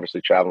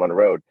obviously traveling on the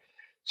road.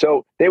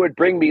 So they would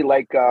bring me,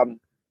 like,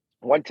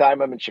 one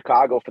time I'm in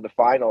Chicago for the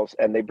finals,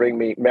 and they bring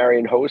me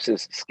Marion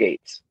Hose's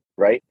skates,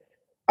 right?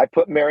 I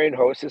put Marion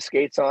Hose's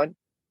skates on,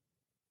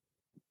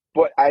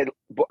 but I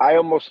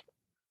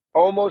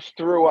almost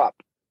threw up.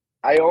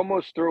 I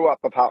almost threw up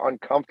of how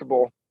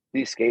uncomfortable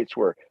these skates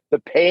were. The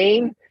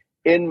pain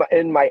in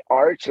my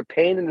arch, the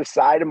pain in the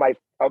side of my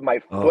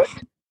foot.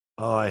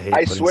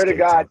 I swear to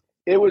God,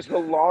 it was the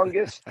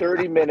longest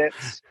 30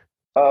 minutes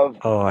of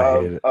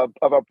a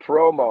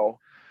promo.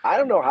 I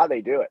don't know how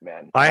they do it,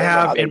 man. I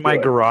have in my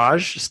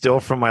garage still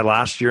from my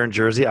last year in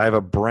Jersey. I have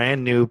a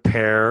brand new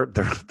pair.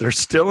 They're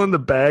still in the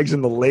bags,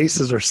 and the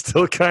laces are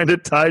still kind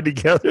of tied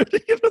together.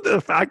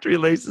 The factory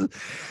laces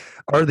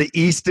are the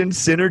Easton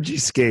Synergy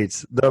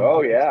skates.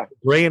 The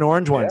gray and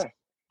orange ones. Yeah.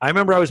 I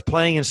remember I was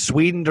playing in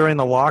Sweden during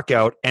the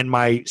lockout, and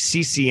my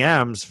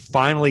CCMs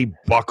finally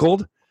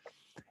buckled,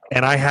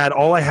 and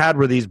all I had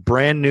were these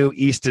brand new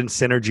Easton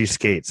Synergy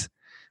skates,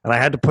 and I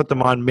had to put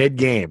them on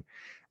mid-game.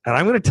 And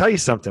I'm going to tell you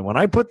something. When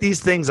I put these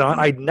things on,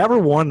 I'd never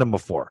worn them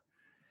before.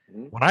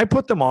 When I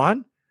put them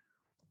on,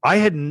 I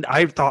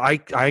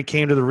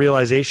came to the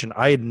realization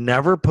I had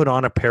never put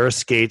on a pair of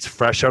skates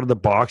fresh out of the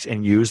box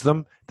and used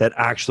them that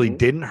actually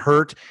didn't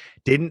hurt,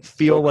 didn't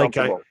feel like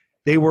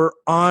they were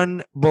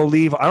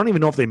unbelievable. I don't even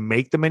know if they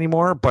make them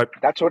anymore, but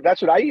that's what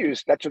I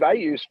used. That's what I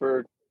used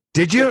for.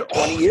 Did you?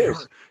 20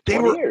 years. They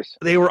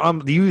were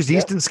you used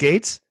Easton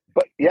skates?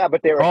 But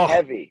they were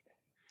heavy.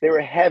 They were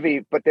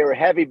heavy, but they were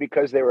heavy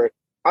because they were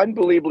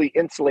unbelievably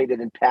insulated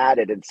and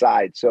padded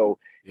inside. So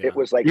it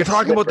was like you're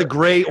talking about the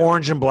gray,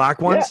 orange, and black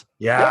ones.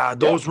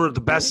 Those were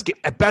the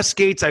best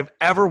skates I've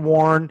ever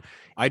worn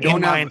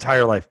in my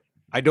entire life.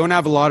 I don't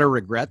have a lot of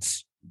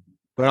regrets,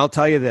 but I'll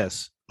tell you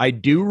this: I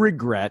do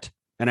regret,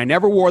 and I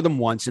never wore them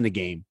once in a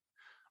game.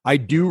 I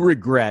do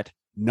regret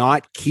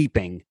not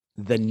keeping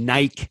the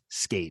Nike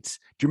skates.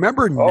 Do you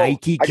remember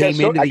Nike came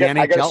into the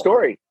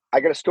NHL? I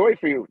got a story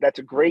for you. That's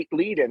a great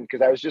lead-in,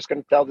 because I was just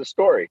going to tell the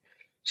story.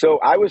 So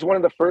I was one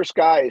of the first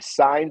guys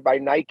signed by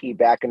Nike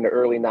back in the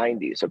early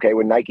 90s, okay,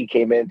 when Nike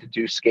came in to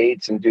do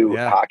skates and do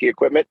hockey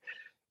equipment.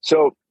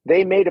 So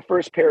they made a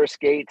first pair of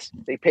skates.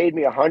 They paid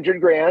me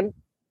 $100,000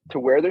 to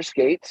wear their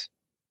skates.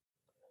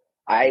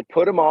 I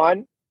put them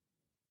on.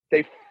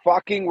 They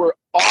fucking were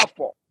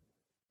awful.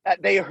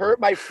 They hurt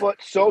my foot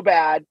so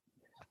bad.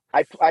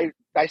 I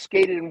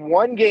skated in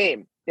one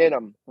game in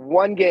them,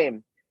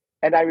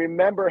 and I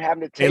remember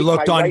having to take. They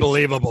looked my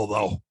unbelievable,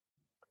 though.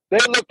 They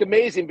looked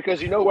amazing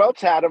because you know who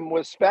else had them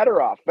was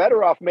Fedorov.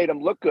 Fedorov made them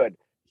look good,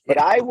 but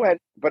I wore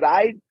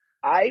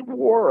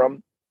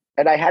them,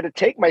 and I had to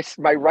take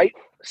my right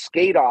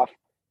skate off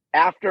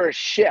after a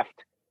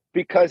shift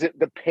because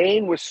the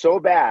pain was so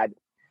bad.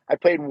 I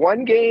played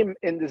one game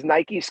in these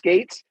Nike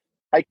skates.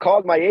 I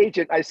called my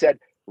agent. I said,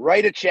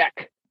 write a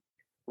check,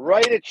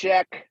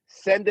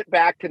 send it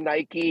back to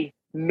Nike.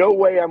 No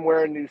way I'm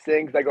wearing these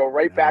things. I go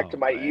right back to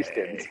my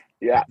Eastons.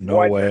 Yeah.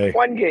 No way.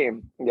 One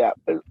game. Yeah.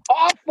 It was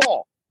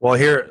awful. Well,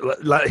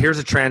 here's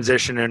a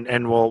transition,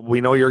 and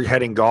we know you're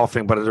heading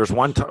golfing, but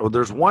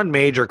there's one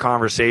major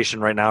conversation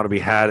right now to be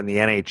had in the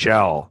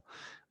NHL,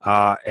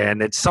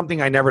 and it's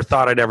something I never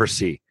thought I'd ever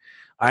see.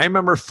 I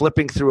remember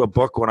flipping through a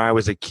book when I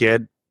was a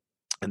kid,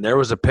 and there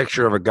was a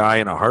picture of a guy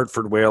in a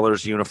Hartford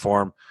Whalers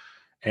uniform,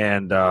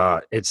 and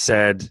it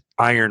said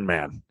Iron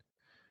Man,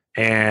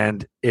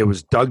 and it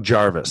was Doug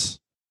Jarvis.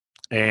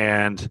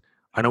 And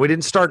I know he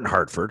didn't start in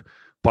Hartford,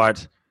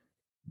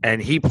 and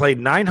he played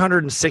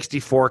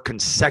 964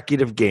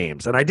 consecutive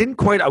games. And I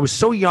was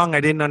so young,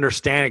 I didn't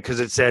understand it because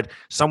it said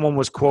someone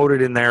was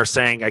quoted in there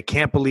saying, I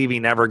can't believe he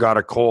never got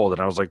a cold.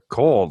 And I was like,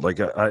 cold?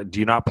 Like, do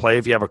you not play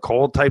if you have a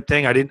cold type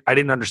thing? I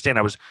didn't understand.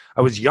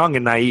 I was young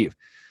and naive.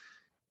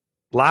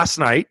 Last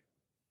night,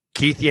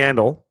 Keith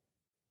Yandle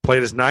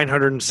played his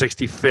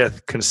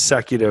 965th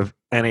consecutive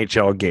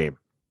NHL game.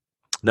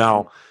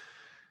 Now,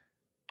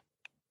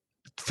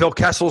 Phil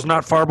Kessel's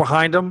not far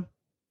behind him,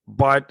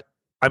 but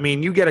I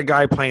mean, you get a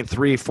guy playing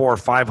 300, 400,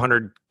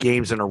 500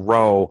 games in a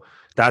row,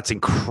 that's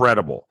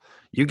incredible.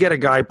 You get a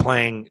guy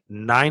playing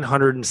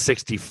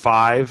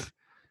 965,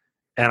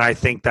 and I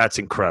think that's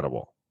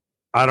incredible.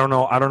 I don't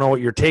know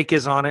what your take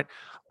is on it.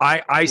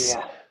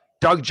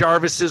 Doug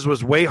Jarvis's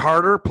was way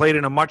harder, played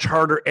in a much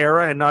harder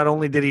era, and not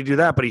only did he do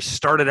that, but he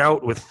started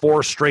out with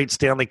 4 straight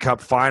Stanley Cup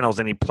finals,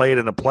 and he played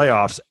in the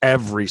playoffs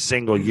every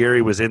single year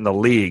he was in the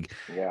league.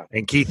 Yeah.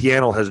 And Keith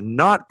Yandle has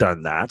not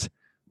done that,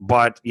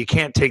 but you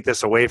can't take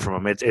this away from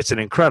him. It's an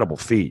incredible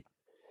feat.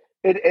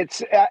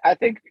 I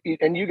think,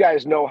 and you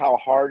guys know how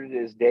hard it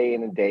is day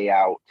in and day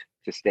out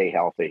to stay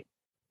healthy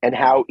and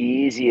how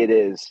easy it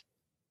is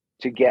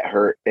to get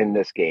hurt in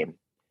this game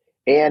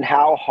and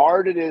how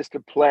hard it is to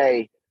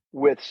play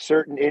with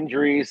certain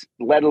injuries,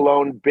 let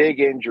alone big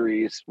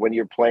injuries when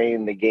you're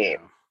playing the game.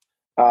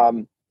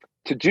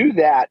 To do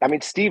that, I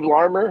mean, Steve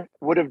Larmer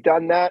would have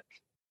done that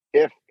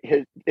if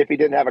he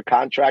didn't have a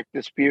contract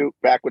dispute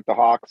back with the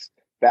Hawks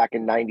back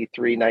in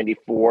 93,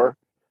 94.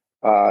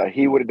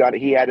 He would have done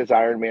it. He had his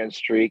Ironman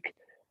streak.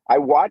 I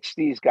watched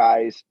these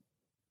guys,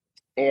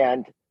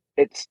 and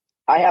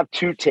I have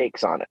 2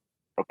 takes on it,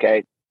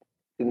 okay?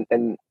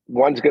 And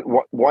one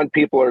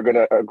people are going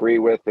to agree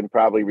with and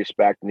probably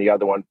respect, and the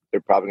other one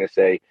they're probably going to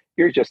say,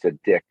 you're just a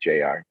dick,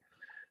 JR.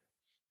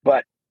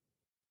 But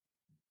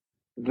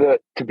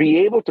to be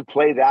able to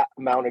play that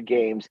amount of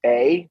games,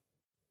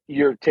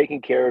 you're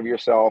taking care of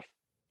yourself.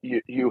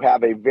 You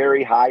have a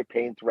very high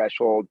pain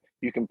threshold.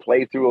 You can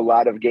play through a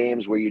lot of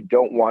games where you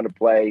don't want to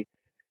play.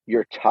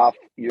 You're tough.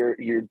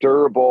 You're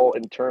durable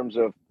in terms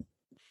of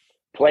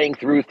playing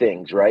through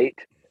things, right?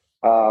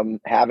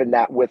 Having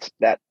that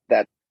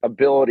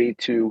ability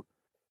to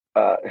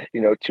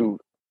to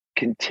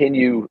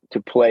continue to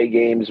play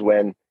games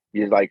when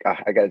you're like,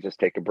 I got to just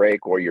take a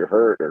break, or you're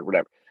hurt or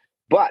whatever.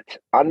 But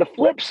on the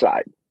flip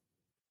side,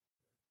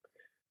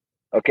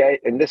 okay,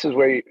 and this is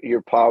where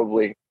you're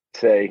probably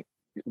say,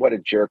 what a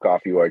jerk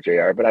off you are,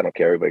 JR, but I don't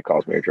care. Everybody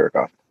calls me a jerk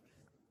off.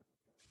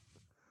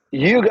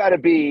 You got to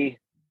be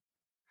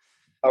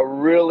a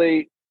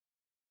really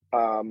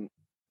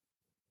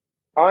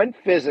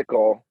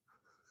unphysical,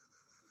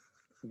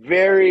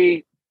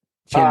 very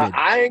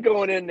I ain't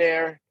going in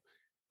there.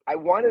 I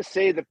want to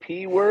say the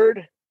P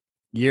word.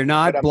 You're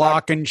not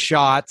blocking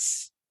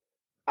shots.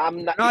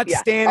 I'm not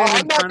standing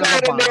in front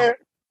of the bar.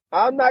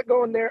 I'm not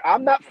going there.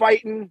 I'm not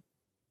fighting.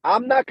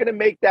 I'm not going to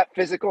make that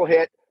physical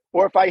hit.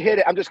 Or if I hit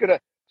it, I'm just going to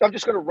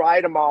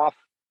ride them off.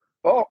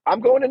 Oh,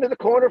 I'm going into the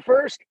corner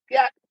first.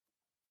 Yeah.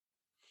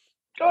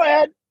 Go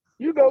ahead.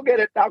 You go get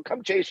it. I'll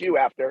come chase you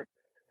after.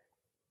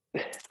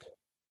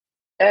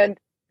 And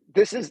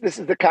this is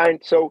the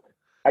kind. So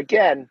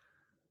again,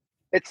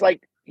 it's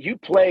like you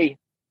play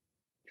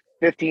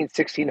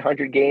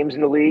 1,600 games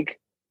in the league.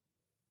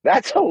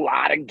 That's a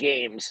lot of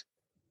games.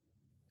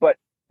 But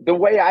the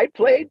way I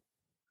played,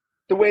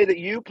 the way that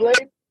you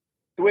played,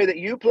 we're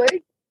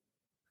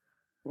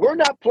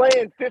not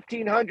playing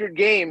 1,500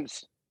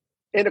 games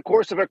in the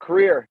course of a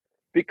career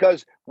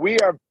because we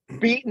are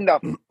beating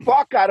the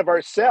fuck out of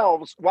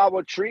ourselves while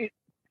we're trying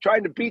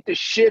to beat the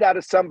shit out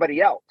of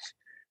somebody else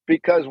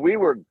because we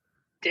were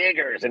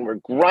diggers and we're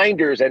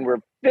grinders and we're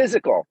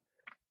physical.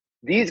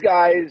 These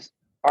guys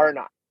are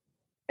not.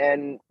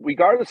 And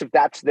regardless if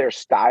that's their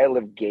style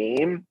of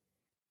game,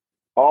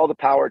 all the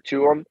power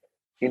to them.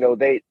 You know,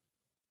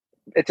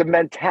 it's a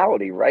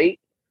mentality, right?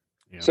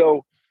 Yeah.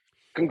 So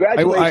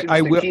congratulations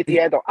to Keith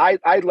Yandle.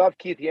 I love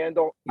Keith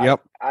Yandle.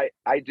 Yep.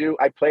 I do.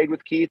 I played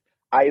with Keith.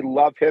 I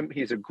love him.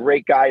 He's a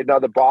great guy,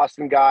 another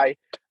Boston guy,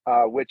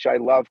 which I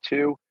love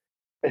too.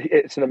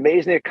 It's an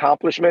amazing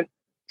accomplishment.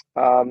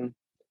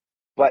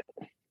 But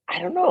I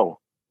don't know.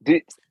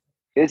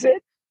 Is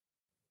it?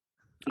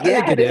 I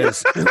think it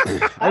is.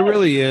 It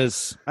really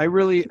is. I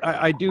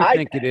do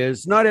think it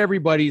is. Not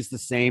everybody's the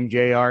same,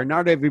 JR.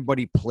 Not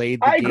everybody played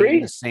the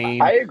game the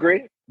same. I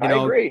agree. I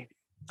agree.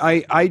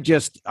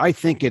 I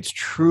think it's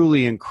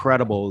truly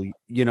incredible,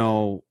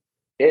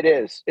 It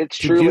is. It's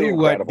truly to do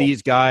incredible. what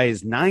these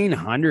guys,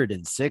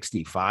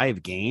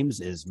 965 games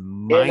is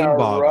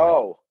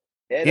mind-boggling.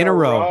 In a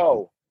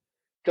row.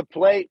 To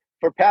play,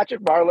 for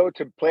Patrick Marleau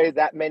to play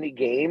that many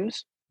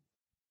games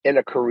in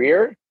a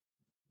career,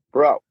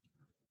 bro.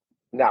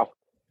 Now,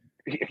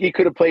 he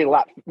could have played a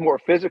lot more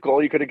physical.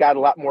 He could have got a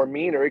lot more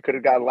meaner. He could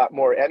have got a lot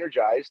more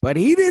energized. But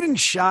he didn't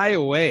shy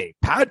away.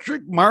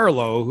 Patrick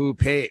Marleau, who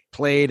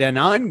played an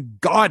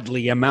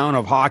ungodly amount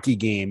of hockey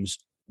games,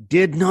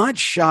 did not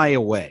shy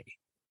away.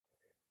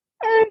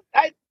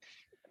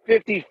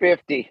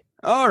 50-50.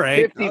 All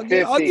right.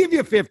 50-50. I'll give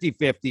you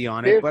 50-50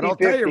 on it. But I'll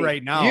tell you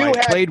right now, I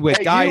played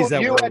with guys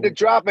that you had to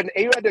drop an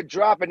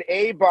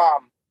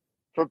A-bomb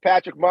for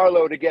Patrick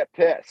Marleau to get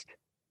pissed.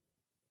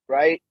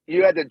 Right?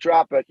 You had to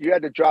drop a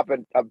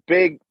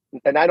big,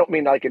 and I don't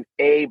mean like an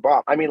A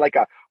bomb. I mean like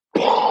a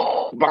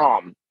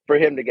bomb for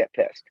him to get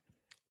pissed.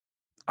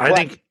 I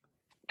think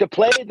to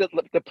play at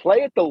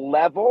the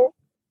level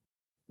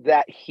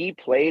that he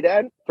played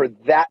at for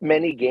that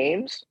many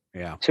games,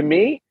 to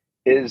me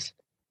is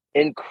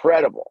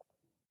incredible.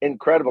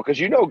 Incredible,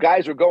 because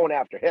guys were going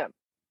after him,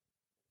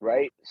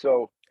 right?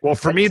 So, well,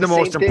 for me, the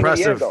most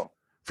impressive.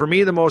 For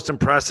me, the most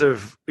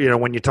impressive,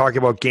 when you talk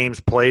about games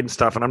played and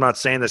stuff, and I'm not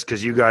saying this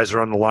because you guys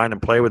are on the line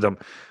and play with them,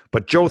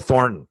 but Joe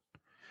Thornton,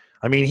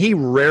 I mean, he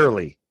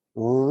rarely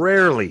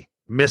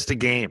missed a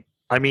game.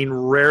 I mean,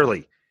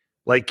 rarely.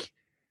 Like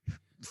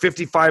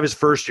 55 his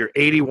first year,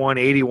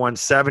 81,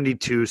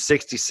 72,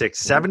 66,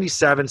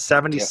 77,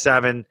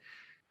 77,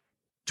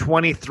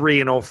 23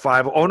 in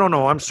 05. Oh,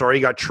 no, I'm sorry.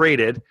 He got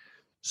traded.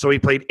 So he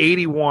played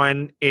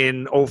 81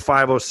 in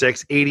 05,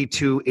 06,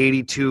 82,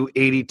 82,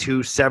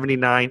 82,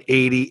 79,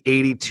 80,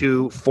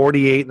 82,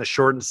 48 in the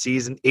shortened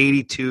season,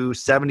 82,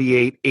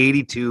 78,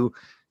 82,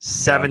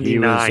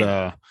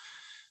 79.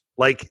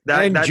 Like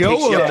that takes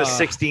you up to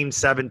 16,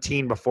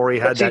 17 before he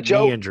had that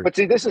knee injury. But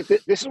see, this is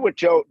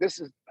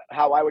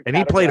how I would. And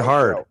he played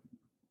hard. Joe.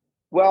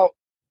 Well,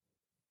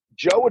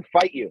 Joe would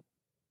fight you.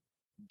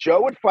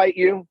 Joe would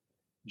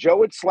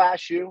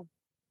slash you.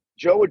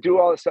 Joe would do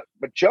all this stuff,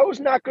 but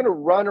Joe's not going to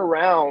run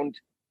around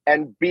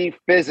and be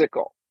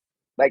physical.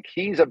 Like,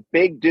 he's a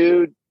big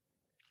dude,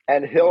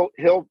 and he'll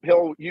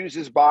use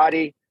his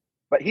body,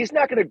 but he's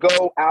not going to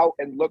go out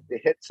and look to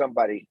hit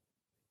somebody.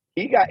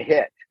 He got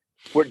hit.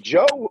 Where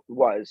Joe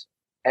was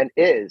and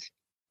is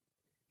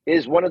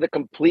one of the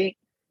complete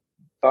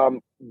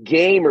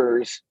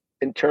gamers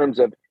in terms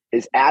of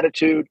his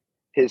attitude,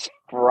 his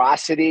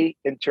ferocity,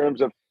 in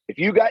terms of if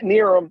you got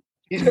near him,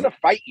 he's going to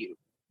fight you.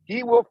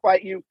 He will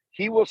fight you.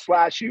 He will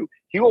slash you.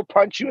 He will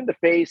punch you in the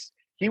face.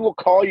 He will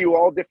call you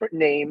all different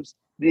names.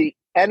 The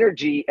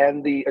energy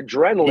and the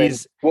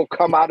adrenaline will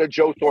come out of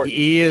Joe Thornton.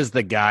 He is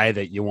the guy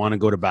that you want to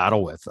go to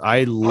battle with.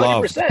 I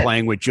loved 100%.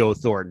 Playing with Joe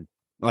Thornton.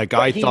 Like,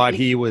 I thought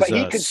he was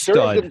a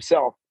stud.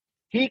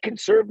 He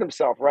conserved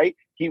himself, right?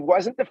 He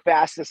wasn't the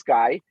fastest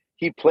guy.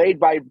 He played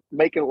by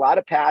making a lot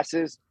of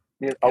passes,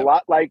 a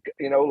lot like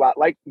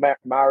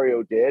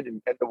Mario did,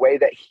 and the way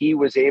that he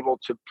was able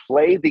to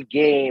play the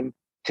game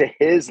to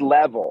his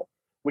level,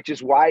 which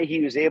is why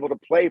he was able to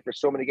play for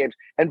so many games.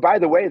 And by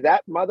the way,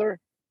 that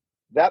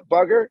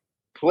bugger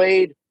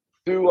played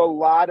through a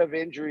lot of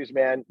injuries,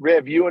 man.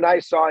 Riv, you and I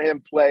saw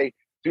him play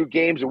through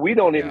games we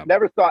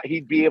never thought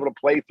he'd be able to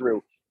play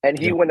through. And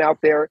he went out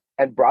there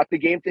and brought the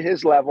game to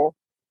his level.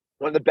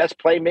 One of the best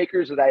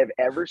playmakers that I have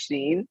ever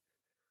seen.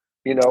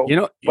 He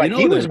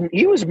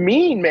was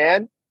mean,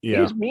 man. Yeah.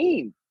 He was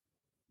mean.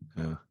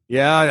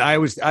 Yeah,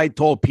 I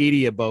told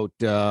Petey about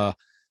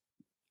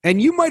and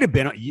you might have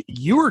been,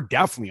 you were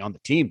definitely on the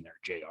team there,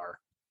 JR.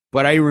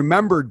 But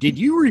did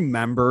you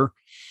remember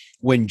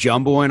when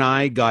Jumbo and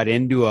I got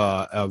into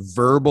a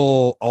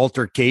verbal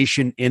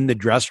altercation in the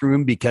dressing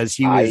room because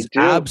he was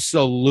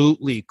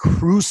absolutely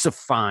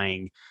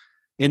crucifying,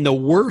 in the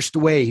worst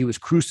way, he was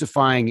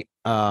crucifying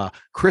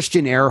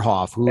Christian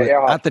Ehrhoff, who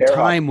at the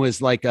time was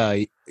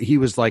he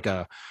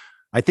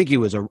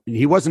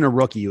wasn't a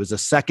rookie. He was a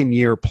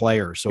second-year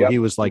player. So he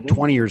was like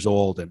 20 years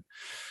old. And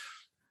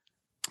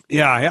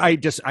yeah,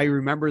 I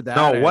remember that.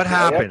 No, what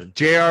happened,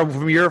 JR?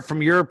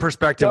 From your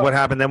perspective, what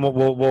happened? Then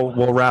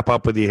we'll wrap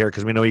up with you here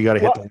because we know you got to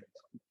hit.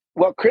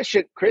 Well,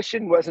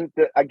 Christian wasn't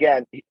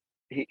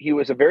he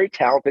was a very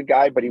talented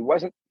guy, but he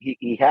wasn't.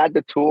 He had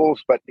the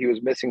tools, but he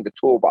was missing the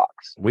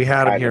toolbox. We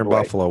had him here in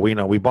Buffalo. We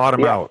know. We bought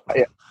him out.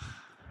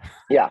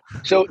 Yeah.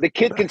 So the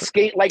kid can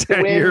skate like the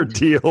wind. 10-year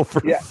deal for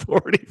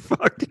 $40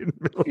 fucking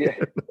million.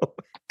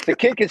 The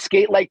kid can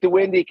skate like the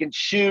wind. He can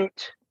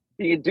shoot.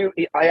 He can do.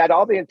 I had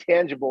all the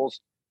intangibles,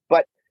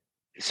 but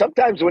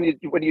sometimes when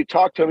you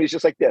talk to him, he's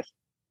just like this.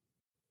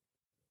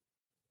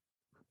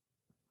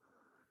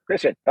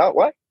 Christian, oh,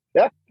 what?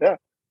 Yeah.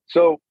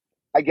 So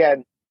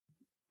again,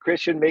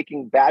 Christian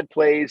making bad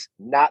plays,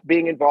 not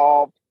being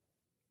involved,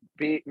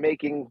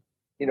 making,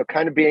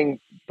 kind of being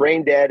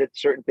brain dead at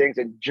certain things.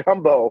 And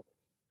Jumbo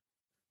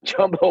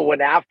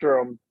went after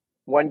him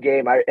one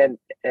game.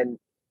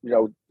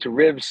 To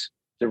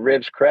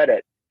Riv's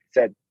credit,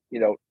 said,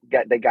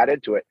 they got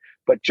into it.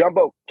 But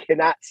Jumbo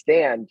cannot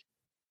stand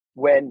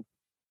when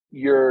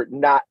you're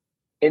not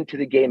into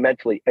the game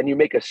mentally and you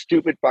make a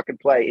stupid fucking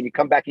play and you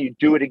come back and you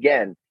do it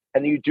again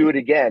and you do it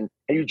again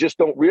and you just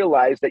don't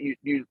realize that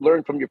you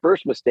learned from your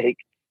first mistake.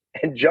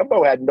 And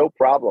Jumbo had no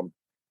problem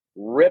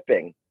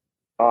ripping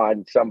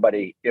on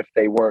somebody if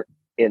they weren't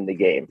in the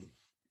game.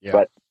 Yeah.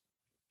 But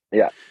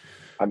yeah,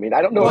 I mean,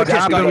 I don't know what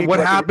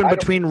happened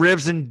between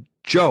Rivs and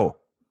Joe.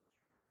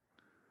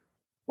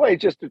 Well,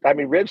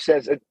 Rivs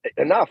says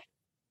enough.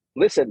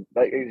 Listen,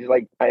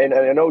 I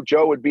know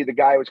Joe would be the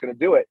guy who's going to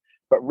do it,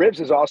 but Rivs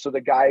is also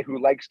the guy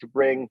who likes to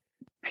bring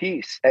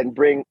peace and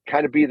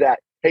be that,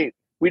 hey,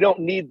 we don't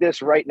need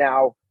this right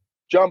now.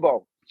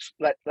 Jumbo,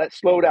 let's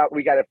slow down.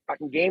 We got a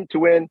fucking game to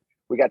win.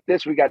 We got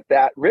this, we got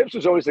that. Rivs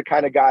was always the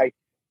kind of guy,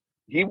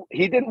 he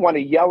didn't want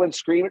to yell and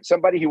scream at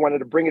somebody. He wanted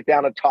to bring it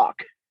down and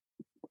talk.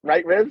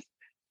 Right, Rivs?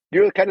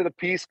 You're kind of the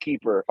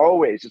peacekeeper,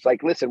 always. It's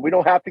like, listen, we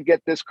don't have to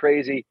get this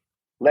crazy.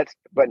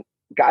 But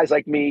guys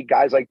like me,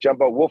 guys like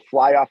Jumbo, we'll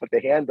fly off at the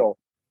handle.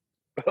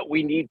 But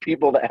we need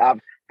people that have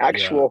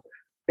actual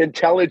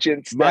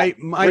intelligence. My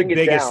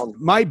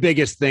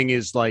biggest thing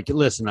is like,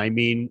 listen, I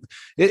mean,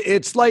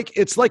 it's like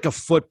a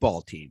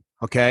football team.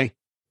 Okay,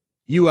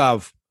 you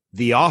have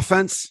the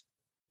offense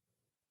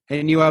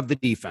and you have the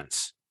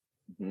defense,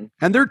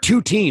 and they're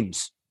two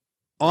teams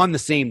on the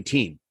same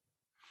team.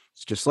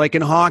 It's just like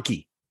in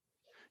hockey.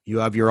 You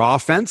have your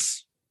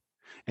offense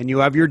and you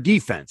have your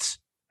defense.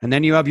 And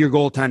then you have your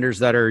goaltenders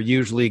that are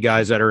usually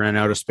guys that are in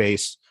out of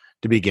space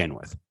to begin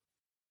with.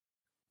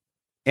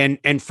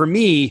 And for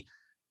me,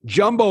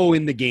 Jumbo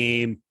in the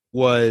game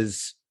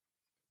was,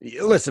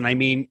 listen, I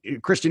mean,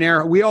 Christian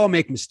Era, we all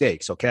make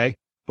mistakes, okay?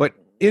 But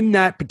in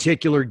that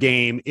particular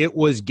game, it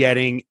was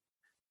getting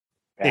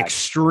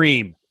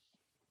extreme.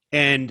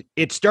 And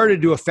it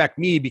started to affect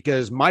me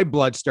because my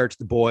blood starts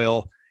to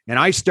boil and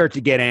I start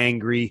to get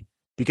angry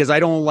because I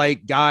don't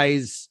like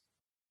guys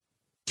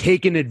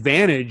taking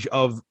advantage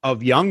of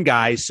young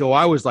guys. So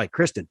I was like,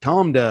 Kristen, tell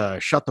him to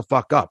shut the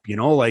fuck up.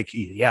 But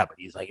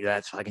he's like,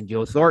 that's fucking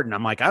Joe Thornton.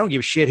 I'm like, I don't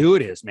give a shit who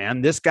it is,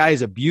 man. This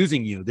guy's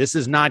abusing you. This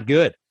is not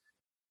good.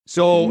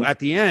 So at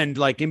the end,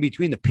 like in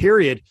between the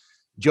period,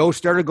 Joe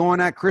started going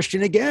at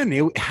Christian again.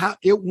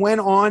 It went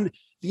on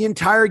the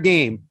entire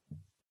game.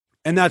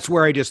 And that's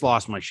where I just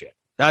lost my shit.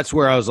 That's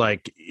where I was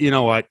like, you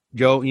know what,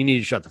 Joe, you need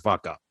to shut the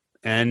fuck up.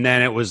 And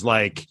then it was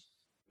like,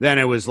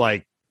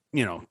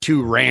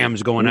 two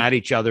Rams going at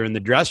each other in the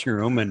dressing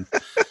room. And,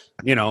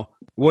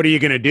 what are you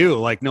going to do?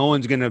 Like, no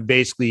one's going to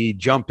basically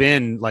jump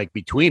in like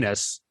between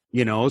us,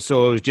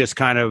 so it was just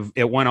kind of,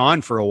 it went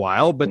on for a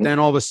while, but then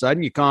all of a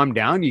sudden you calm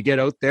down, you get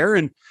out there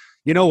and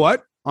you know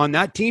what, on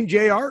that team,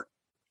 JR,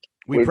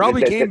 we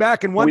probably came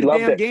back and won the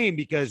damn game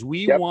because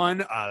we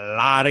won a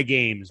lot of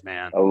games,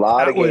 man. A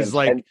lot of games.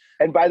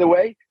 And by the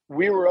way,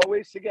 we were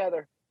always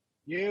together.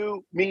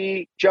 You,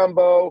 me,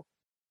 Jumbo,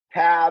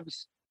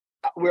 Pabs,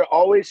 we're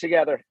always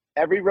together.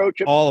 Every road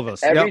trip, all of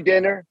us, every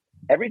dinner.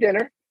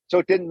 So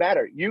it didn't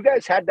matter. You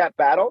guys had that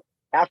battle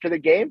after the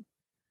game.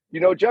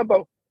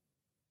 Jumbo,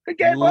 good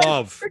game,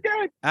 love, good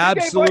game.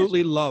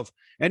 Absolutely love.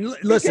 And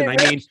listen, I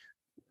mean,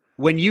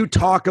 when you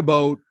talk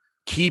about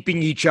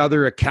keeping each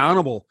other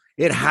accountable,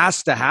 it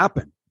has to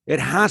happen. It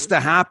has to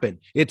happen.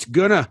 It's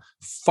gonna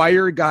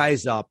fire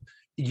guys up.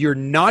 You're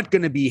not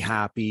gonna be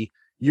happy.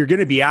 You're going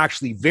to be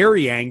actually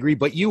very angry,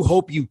 but you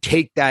hope you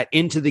take that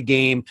into the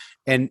game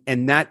and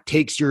that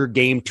takes your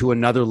game to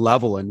another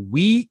level. And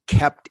we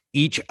kept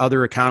each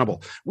other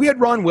accountable. We had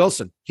Ron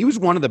Wilson. He was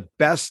one of the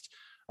best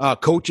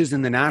coaches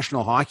in the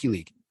National Hockey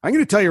League. I'm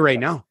going to tell you right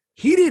now,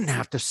 he didn't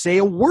have to say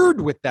a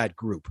word with that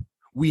group.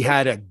 We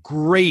had a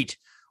great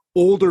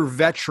older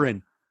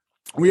veteran.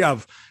 We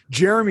have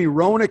Jeremy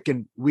Roenick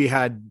and we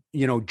had,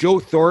 Joe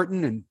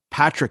Thornton and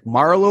Patrick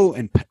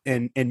Marleau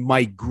and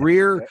Mike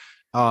Greer.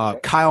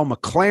 Kyle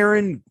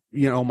McLaren,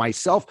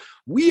 myself,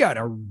 we had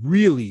a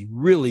really,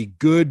 really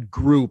good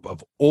group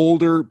of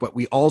older, but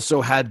we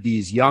also had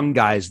these young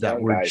guys that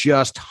were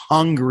just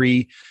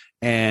hungry,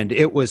 and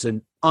it was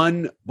an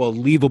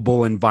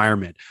unbelievable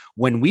environment.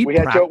 When we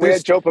had Joe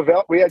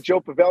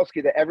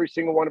Pavelski that every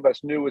single one of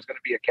us knew was going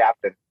to be a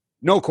captain.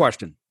 No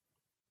question.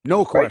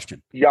 Right?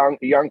 Young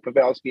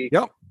Pavelski.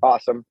 Yep.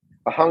 Awesome.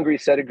 A hungry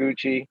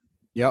Setaguchi.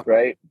 Yep.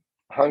 Right.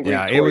 Hungry.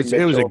 Yeah, it was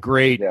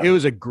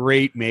a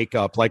great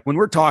makeup. Like when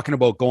we're talking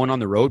about going on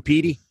the road,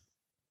 Petey,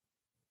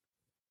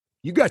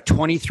 you got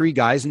 23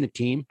 guys in the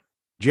team.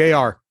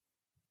 JR.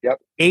 Yep.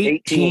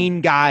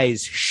 18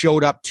 guys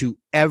showed up to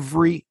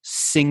every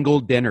single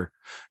dinner.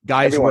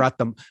 Guys Everyone. were at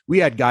we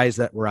had guys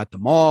that were at the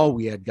mall.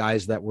 We had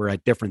guys that were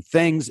at different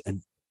things.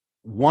 And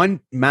one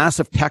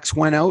massive text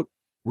went out.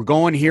 We're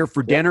going here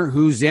for dinner.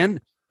 Who's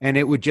in? And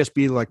it would just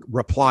be like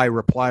reply.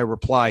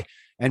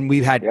 And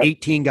we've had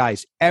 18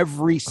 guys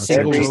every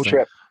single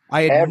trip.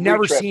 I had Every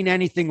never trip. seen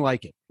anything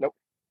like it. Nope.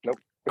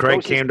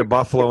 Craig came to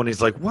Buffalo and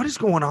he's like, what is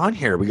going on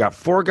here? We got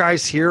 4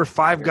 guys here,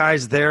 5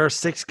 guys there,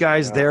 6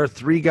 guys there,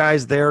 3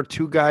 guys there,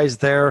 2 guys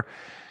there.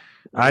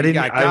 I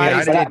didn't.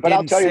 But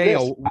I'll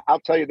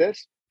tell you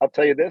this.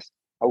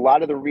 A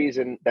lot of the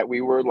reason that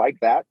we were like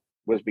that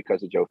was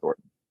because of Joe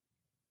Thornton.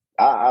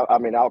 I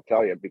mean, I'll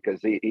tell you,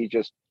 because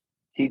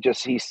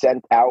he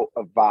sent out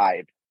a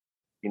vibe.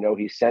 You know,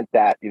 he sent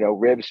that. You know,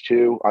 Ribs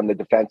too on the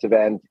defensive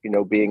end. You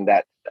know, being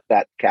that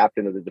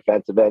captain of the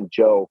defensive end,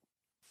 Joe,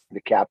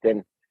 the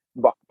captain.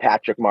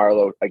 Patrick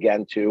Marleau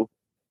again too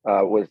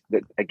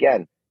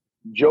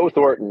Joe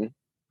Thornton,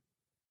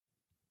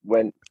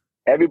 when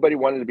everybody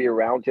wanted to be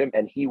around him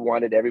and he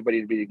wanted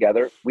everybody to be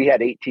together, we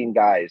had 18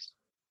 guys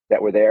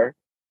that were there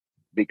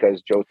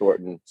because Joe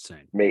Thornton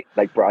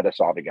brought us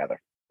all together.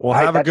 Well,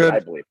 have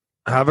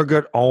a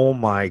good oh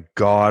my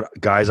God,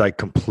 guys, I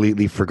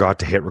completely forgot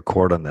to hit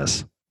record on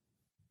this.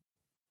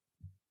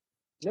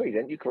 No, you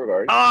didn't. You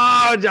recorded.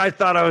 Oh, I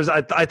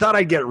thought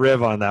I'd get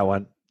Riv on that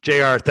one.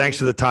 JR, thanks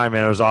for the time,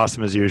 man. It was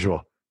awesome as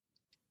usual.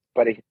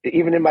 But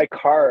even in my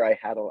car, I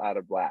had a lot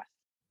of blast.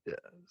 Yeah,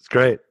 it's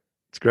great.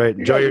 It's great.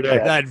 Enjoy your day.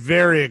 That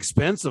very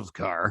expensive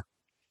car.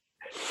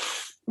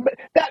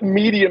 That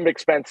medium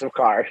expensive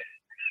car.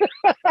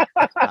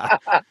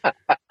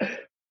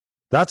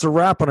 That's a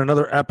wrap on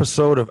another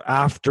episode of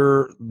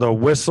After the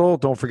Whistle.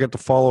 Don't forget to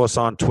follow us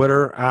on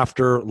Twitter,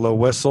 After the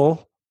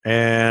Whistle,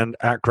 and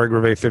at Craig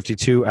Rivet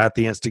 52, at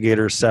the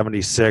Instigator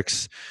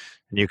 76.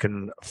 And you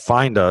can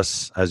find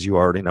us, as you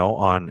already know,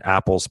 on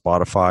Apple,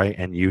 Spotify,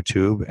 and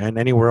YouTube, and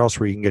anywhere else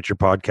where you can get your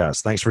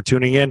podcasts. Thanks for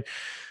tuning in.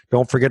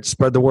 Don't forget to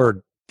spread the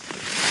word.